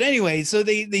 But anyway, so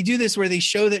they do this where they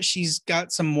show that she's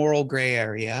got some moral gray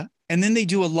area, and then they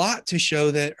do a lot to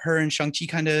show that her and Shang-Chi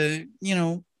kind of, you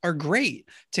know, are great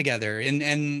together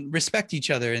and respect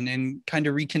each other and kind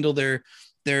of rekindle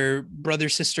their brother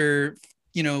sister,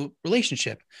 you know,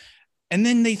 relationship. And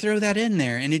then they throw that in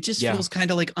there, and it just feels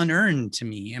kind of like unearned to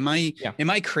me. Am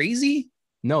I crazy?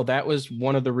 No, that was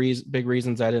one of the big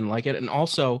reasons I didn't like it. And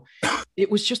also it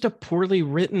was just a poorly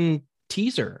written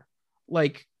teaser.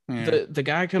 Like the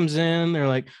guy comes in,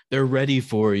 they're ready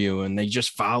for you, and they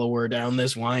just follow her down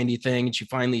this windy thing, and she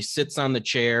finally sits on the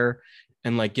chair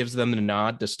and like gives them the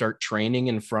nod to start training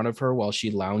in front of her while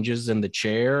she lounges in the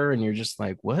chair, and you're just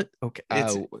like, what? Okay,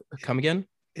 come again.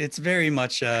 It's very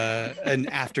much an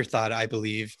afterthought, I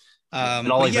believe.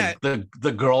 And all like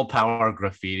the girl power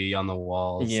graffiti on the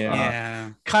walls.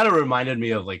 Kind of reminded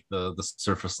me of like the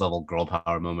surface level girl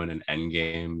power moment in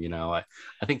Endgame. You know, I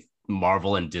think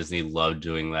Marvel and Disney love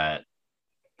doing that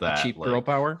cheap girl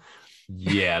power.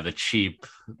 Yeah, the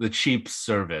cheap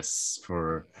service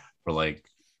for like,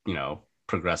 you know,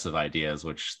 progressive ideas,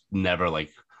 which never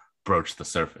like broach the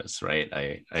surface, right?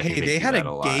 I hey, they had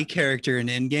a gay character in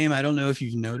Endgame. I don't know if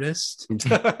you've noticed.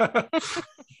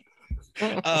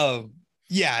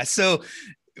 Yeah. So,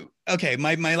 okay,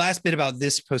 my last bit about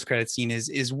this post-credit scene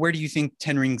is where do you think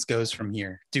Ten Rings goes from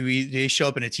here? Do they show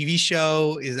up in a TV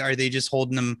show? Are they just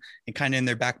holding them kind of in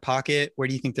their back pocket? Where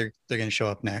do you think they're going to show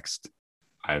up next?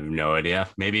 I have no idea.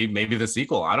 Maybe the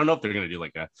sequel. I don't know if they're going to do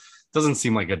like doesn't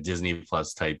seem like a Disney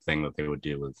Plus type thing that they would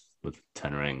do with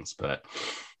Ten Rings, but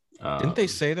didn't they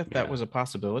say that was a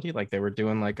possibility? Like they were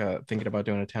doing thinking about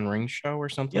doing a 10 Rings show or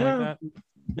something like that?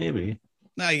 Maybe.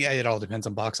 It all depends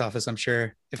on box office, I'm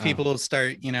sure. If people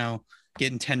start, you know,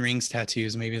 getting 10 Rings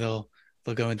tattoos, maybe they'll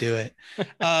go and do it.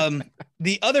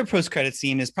 The other post-credit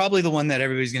scene is probably the one that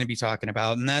everybody's going to be talking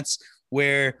about, and that's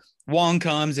where Wong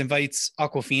comes, invites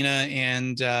Aquafina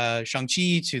and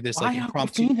Shang-Chi to this like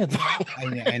impromptu.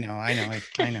 I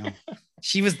know.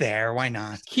 She was there. Why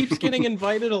not? Keeps getting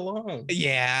invited along.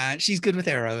 Yeah, she's good with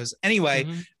arrows. Anyway,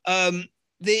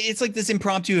 it's like this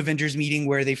impromptu Avengers meeting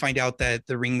where they find out that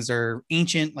the rings are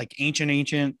ancient, like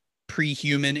ancient,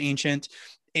 pre-human ancient,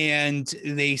 and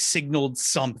they signaled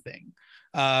something.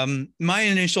 My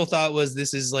initial thought was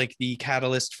this is like the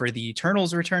catalyst for the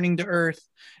Eternals returning to Earth.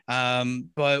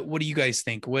 But what do you guys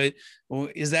think? What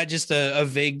is that, just a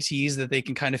vague tease that they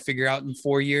can kind of figure out in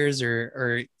 4 years,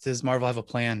 or does Marvel have a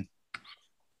plan?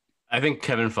 I think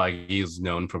Kevin Feige is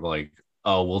known for like,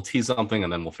 oh, we'll tease something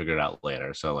and then we'll figure it out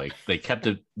later. So like they kept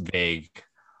it vague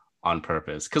on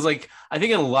purpose. Cause like, I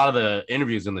think in a lot of the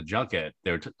interviews in the junket,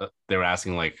 they were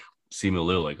asking like Simu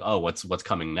Liu, like, oh, what's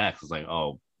coming next? It's like,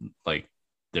 oh, like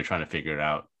they're trying to figure it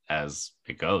out as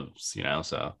it goes, you know?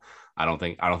 So I don't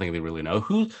think they really know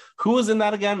who was in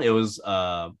that again. It was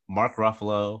Mark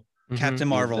Ruffalo, Captain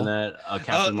Marvel,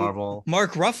 Captain Marvel.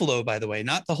 Mark Ruffalo, by the way,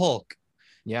 not the Hulk.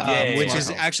 Yeah, which is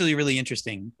yeah. actually really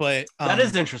interesting. But That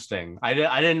is interesting. I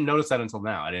didn't notice that until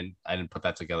now. I didn't put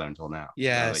that together until now.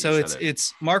 yeah. So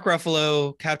it's Mark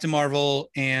Ruffalo, Captain Marvel,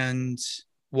 and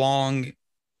Wong,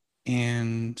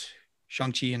 and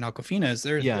Shang-Chi and Awkwafina. Is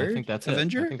there a third I think that's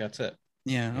Avenger? it. I think that's it.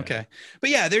 Yeah, okay.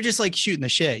 But yeah, they're just like shooting the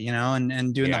shit, you know,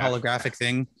 and doing the holographic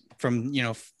thing from,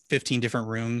 15 different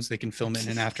rooms. They can film it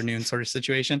in an afternoon sort of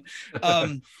situation.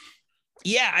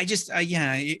 Yeah,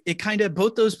 it kind of,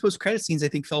 both those post-credit scenes I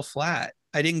think fell flat.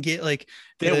 I didn't get like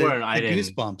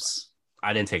goosebumps.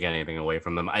 I didn't take anything away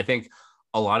from them. I think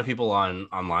a lot of people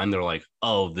online, they're like,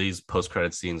 oh, these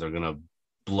post-credit scenes are gonna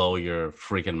blow your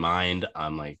freaking mind.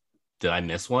 I'm like, did I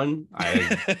miss one?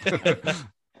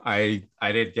 I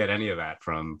didn't get any of that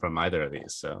from either of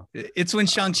these. So it's when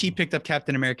Shang-Chi picked up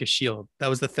Captain America's shield. That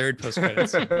was the third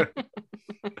post-credits.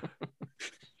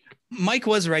 Mike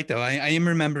was right though. I am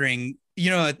remembering,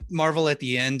 Marvel at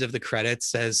the end of the credits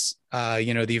says,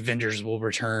 the Avengers will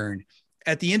return.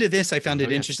 At the end of this, I found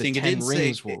it interesting. The 10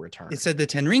 rings will return. It said the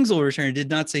 10 rings will return. It did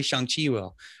not say Shang-Chi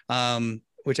will,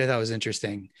 which I thought was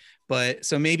interesting. But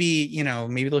so maybe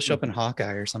they'll show up in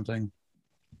Hawkeye or something.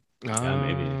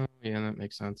 Maybe. Yeah, that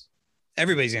makes sense.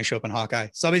 Everybody's gonna show up in Hawkeye.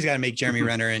 Somebody's got to make Jeremy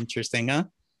Renner interesting, huh?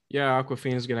 Yeah,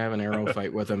 Awkwafina's gonna have an arrow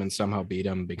fight with him and somehow beat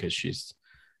him because she's,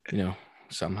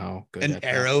 somehow good. An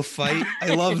arrow fight.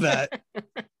 I love that.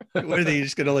 What are they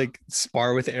just gonna like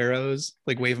spar with arrows,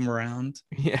 like wave them around?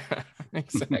 Yeah,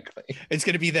 exactly. It's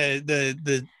gonna be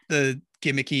the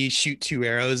gimmicky shoot 2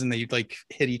 arrows and they like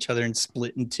hit each other and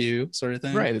split in 2 sort of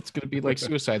thing. Right. It's gonna be like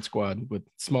Suicide Squad with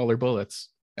smaller bullets.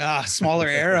 Smaller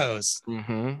arrows.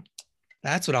 Mm-hmm.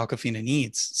 That's what Awkwafina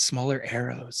needs. Smaller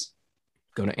arrows.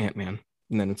 Go to Ant-Man.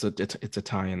 And then it's a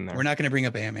tie in there. We're not going to bring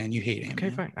up Ant-Man. You hate Ant-Man.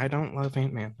 Okay, fine. I don't love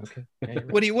Ant-Man. Okay. Yeah,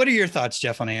 What are your thoughts,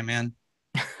 Jeff, on Ant-Man?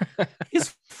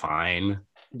 He's fine.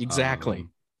 Exactly.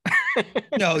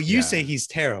 No, you say he's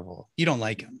terrible. You don't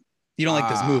like him. You don't like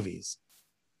those movies.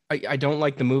 I don't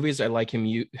like the movies. I like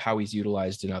him how he's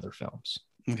utilized in other films.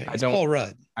 Okay. Paul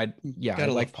Rudd. I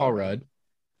like Paul Rudd,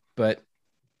 but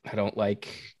I don't like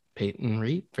Peyton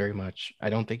Reed very much.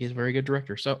 I don't think he's a very good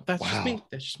director. So that's just me.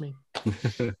 That's just me.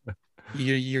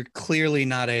 You're clearly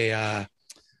not a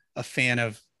fan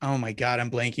of, oh my God,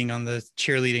 I'm blanking on the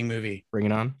cheerleading movie. Bring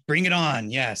It On. Bring It On.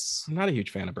 Yes. I'm not a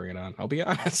huge fan of Bring It On. I'll be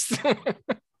honest.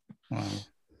 Wow.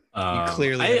 You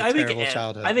clearly had a terrible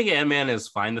childhood. I think Ant-Man is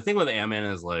fine. The thing with Ant-Man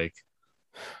is like,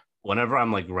 whenever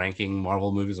I'm like ranking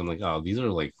Marvel movies, I'm like, oh, these are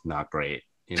like not great.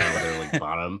 They're like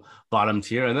bottom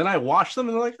tier. And then I watch them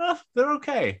and they're like, oh, they're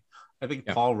okay. I think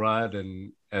Paul Rudd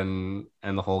and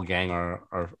the whole gang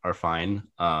are fine.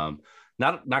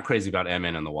 Not crazy about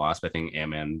Ant-Man and the Wasp. I think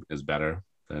Ant-Man is better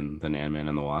than Ant-Man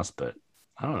and the Wasp, but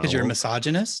I don't know. Because you're a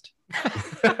misogynist?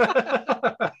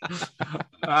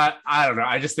 I don't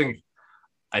know.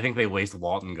 I think they waste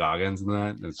Walton Goggins in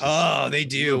that. It's just, they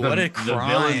do. What a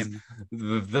crime.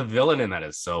 The villain in that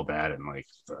is so bad. And like,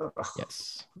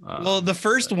 yes. Well, the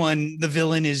first one, the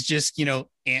villain is just,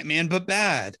 Ant-Man, but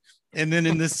bad. And then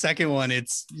in the second one,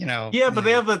 it's, Yeah, but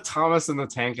they have the Thomas and the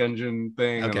Tank Engine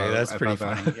thing. Okay, that's pretty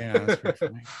funny. Yeah, that's pretty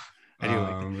funny. I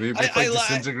do like they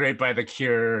Disintegrate by the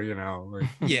Cure, Like,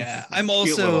 yeah, I'm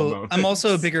also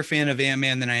a bigger fan of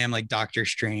Ant-Man than I am like Doctor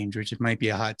Strange, which it might be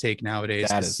a hot take nowadays.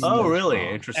 That is really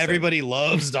interesting. Everybody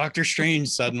loves Doctor Strange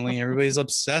suddenly. Everybody's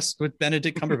obsessed with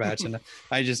Benedict Cumberbatch, and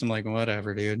I'm like,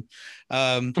 whatever, dude.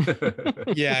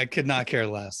 Yeah, I could not care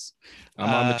less.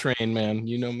 I'm on the train, man.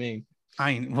 You know me.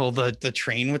 The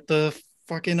train with the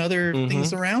fucking other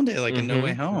things around it, like a No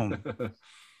Way Home.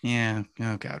 Yeah.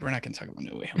 Oh God, we're not going to talk about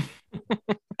No Way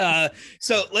Home.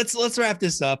 So let's wrap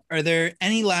this up. Are there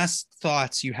any last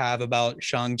thoughts you have about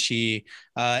Shang-Chi?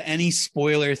 Any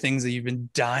spoiler things that you've been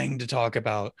dying to talk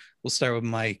about? We'll start with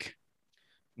Mike.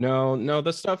 No.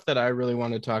 The stuff that I really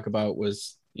want to talk about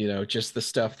was, just the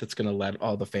stuff that's going to let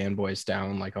all the fanboys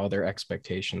down, like all their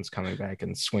expectations coming back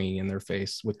and swinging in their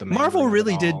face with the Marvel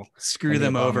really did screw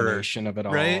them over. Of it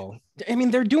right? all. I mean,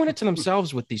 they're doing it to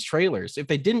themselves with these trailers. If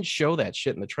they didn't show that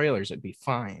shit in the trailers, it'd be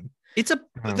fine.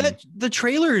 The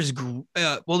trailer is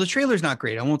the trailer's not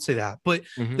great. I won't say that, but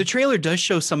the trailer does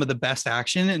show some of the best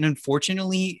action, and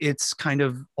unfortunately, it's kind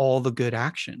of all the good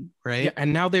action, right? Yeah,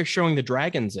 and now they're showing the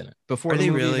dragons in it before the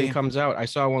movie even comes out. I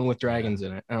saw one with dragons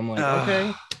in it, and I'm like,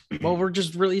 okay, well, we're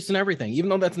just releasing everything, even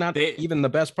though that's not even the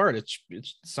best part. It's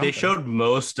something. They showed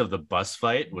most of the bus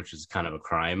fight, which is kind of a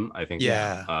crime. I think.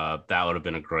 Yeah, that would have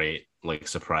been a great like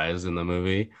surprise in the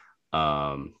movie,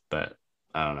 but.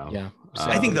 I don't know. Yeah.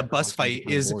 I think the bus fight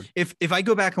is if I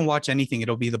go back and watch anything,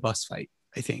 it'll be the bus fight.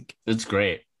 I think it's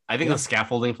great. I think the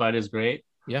scaffolding fight is great.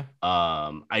 Yeah.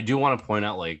 I do want to point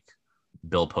out like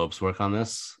Bill Pope's work on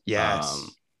this. Yes.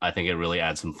 I think it really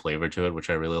adds some flavor to it, which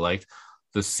I really liked.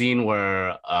 The scene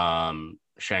where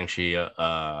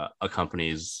Shang-Chi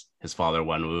accompanies his father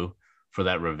Wenwu for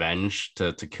that revenge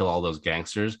to kill all those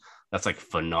gangsters, that's like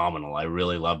phenomenal. I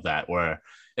really love that, where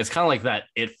it's kind of like that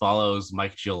It Follows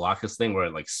Mike Giolakis thing where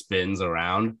it like spins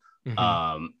around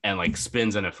and like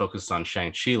spins and it focuses on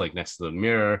Shang-Chi like next to the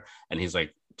mirror, and he's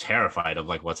like terrified of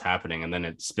like what's happening, and then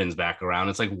it spins back around.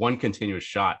 It's like one continuous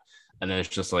shot, and then it's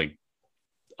just like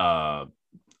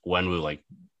Wenwu like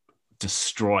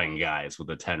destroying guys with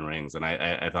the 10 rings, and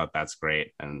I thought that's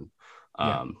great. And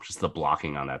just the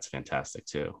blocking on that's fantastic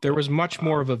too. There was much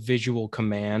more of a visual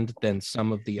command than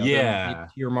some of the other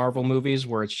your Marvel movies,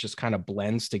 where it's just kind of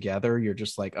blends together. You're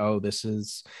just like, oh, this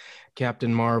is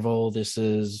Captain Marvel, this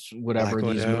is whatever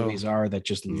Black these Widow. movies are that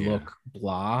just look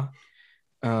blah.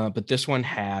 But this one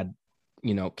had,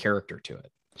 character to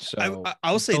it. So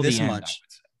I'll say until this the end, much.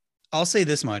 I'll say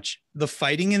this much. The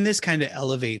fighting in this kind of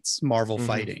elevates Marvel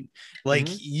fighting. Like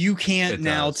you can't It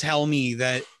now does. tell me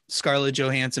that Scarlett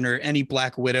Johansson or any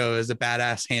Black Widow is a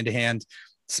badass hand-to-hand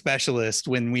specialist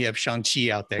when we have Shang-Chi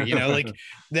out there. Like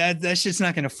that's just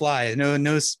not gonna fly.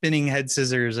 No spinning head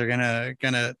scissors are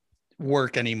gonna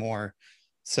work anymore.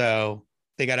 So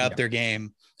they got to up their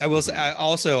game. I will say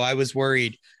I was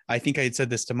worried. I think I had said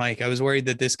this to Mike. I was worried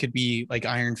that this could be like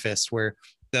Iron Fist, where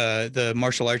the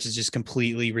martial arts is just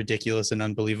completely ridiculous and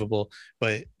unbelievable,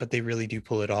 but they really do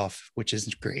pull it off, which is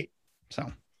great.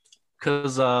 So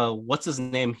because what's his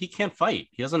name? He can't fight.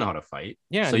 He doesn't know how to fight.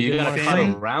 Yeah, so and you he got to didn't cut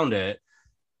wanna fight. around it.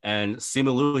 And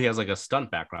Simu Liu, he has like a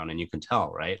stunt background, and you can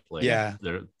tell, right? Like, Yeah.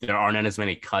 there aren't as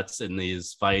many cuts in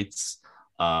these fights.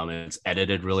 It's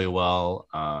edited really well.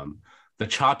 The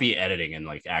choppy editing in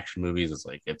like action movies is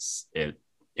like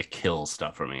it kills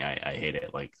stuff for me. I hate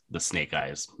it. Like the Snake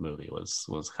Eyes movie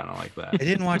was kind of like that. I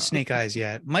didn't watch Snake Eyes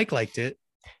yet. Mike liked it.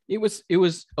 It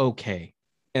was okay,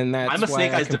 and that's I'm a why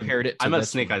Snake I Eyes compared it to I'm a this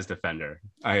Snake one. Eyes defender.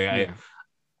 Yeah,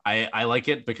 I like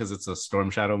it because it's a Storm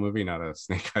Shadow movie, not a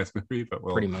Snake Eyes movie. But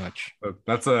pretty much.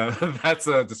 that's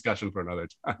a discussion for another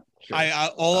time.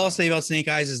 All I'll say about Snake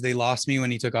Eyes is they lost me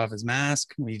when he took off his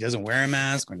mask, when he doesn't wear a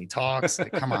mask, when he talks.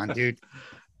 Like, come on, dude.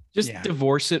 Just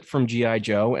divorce it from G.I.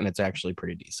 Joe, and it's actually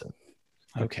pretty decent.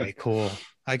 Okay, cool.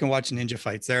 I can watch ninja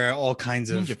fights. There are all kinds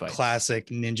of Ninja fights. classic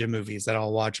ninja movies that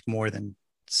I'll watch more than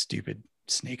stupid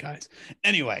Snake Eyes.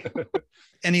 Anyway,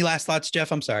 any last thoughts,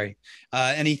 Jeff? I'm sorry.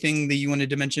 Anything that you wanted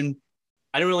to mention?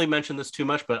 I didn't really mention this too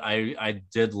much, but I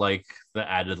did like the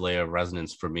added layer of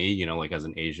resonance for me, like as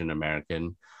an Asian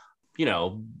American,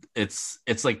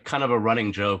 it's like kind of a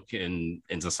running joke in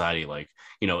society, like,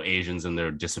 Asians and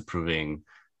their disapproving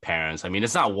parents. I mean,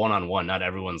 it's not one-on-one. Not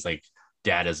everyone's like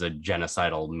dad is a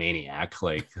genocidal maniac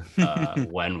like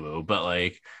Wenwu, but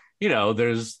like,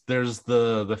 there's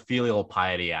the filial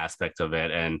piety aspect of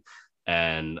it.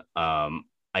 And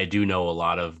I do know a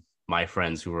lot of my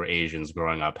friends who were Asians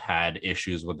growing up had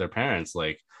issues with their parents.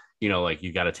 Like, like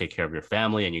you got to take care of your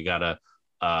family and you got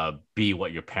to be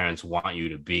what your parents want you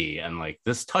to be. And like,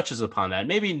 this touches upon that,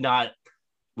 maybe not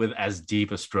with as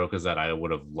deep a stroke as that I would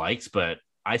have liked, but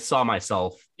I saw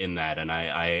myself in that. And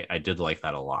I did like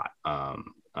that a lot.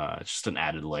 It's just an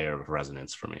added layer of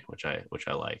resonance for me, which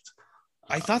I liked.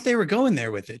 I thought they were going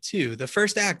there with it too. The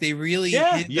first act, they really hit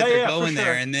that they're for going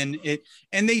there, sure. and then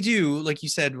they do, like you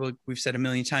said, well, we've said a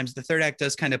million times. The third act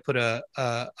does kind of put a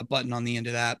button on the end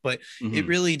of that, but it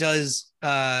really does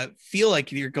feel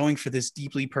like you're going for this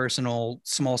deeply personal,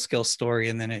 small scale story,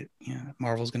 and then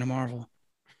Marvel's gonna Marvel.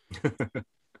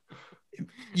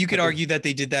 You could argue that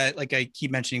they did that, like I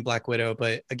keep mentioning Black Widow,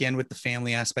 but again with the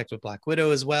family aspect with Black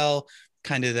Widow as well,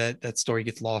 kind of that story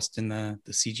gets lost in the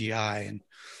CGI. And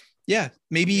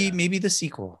maybe the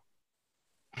sequel.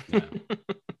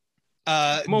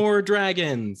 More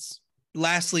dragons.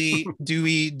 Lastly, do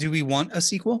we want a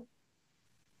sequel?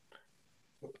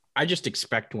 I just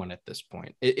expect one at this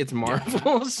point. It's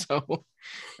Marvel, so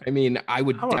I mean, I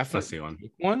would definitely see one.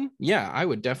 take one. Yeah, I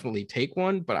would definitely take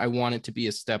one, but I want it to be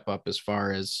a step up as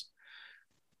far as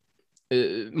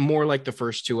more like the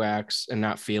first two acts, and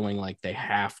not feeling like they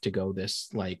have to go this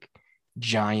like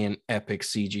giant epic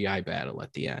CGI battle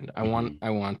at the end. I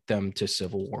want them to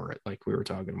Civil War it, like we were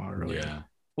talking about earlier. Yeah.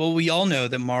 Well, we all know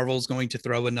that Marvel's going to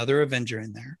throw another Avenger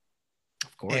in there,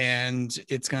 Of course. and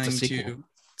it's going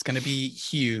to be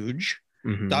huge.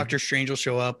 Mhm. Doctor Strange will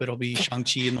show up. It'll be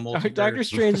Shang-Chi in the multiverse. Doctor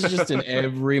Strange is just in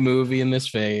every movie in this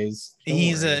phase. Don't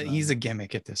He's worry a about he's it. a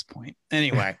gimmick at this point.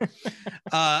 Anyway,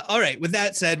 all right. With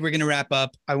that said, we're gonna wrap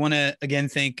up. I want to again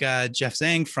thank Jeff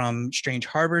Zhang from Strange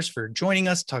Harbors for joining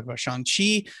us to talk about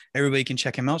Shang-Chi. Everybody can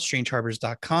check him out,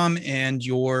 strangeharbors.com, and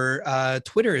your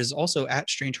Twitter is also at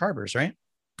Strange Harbors, right?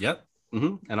 Yep.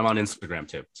 And I'm on Instagram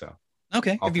too. So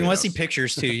Okay. All If you three want of to see those.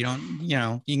 pictures too, you don't,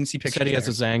 you can see He pictures. said he has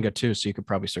a there. Zanga too, so you could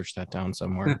probably search that down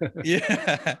somewhere.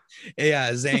 Yeah.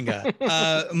 Yeah. Zanga.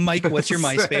 Mike, what's your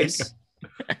MySpace?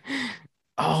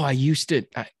 Oh, I used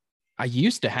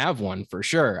to have one for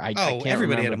sure. I can't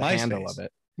everybody remember had a the handle MySpace. of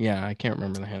it. Yeah, I can't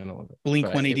remember the handle of it. Blink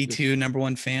but it 182, number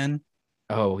one fan.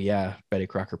 Oh yeah, Betty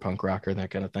Crocker, punk rocker, that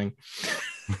kind of thing.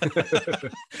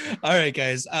 All right,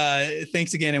 guys.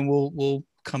 Thanks again, and we'll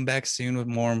come back soon with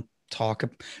more talk,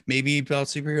 maybe about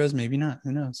superheroes, maybe not.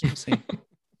 Who knows? We'll see.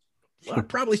 Well,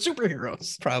 probably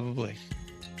superheroes. Probably.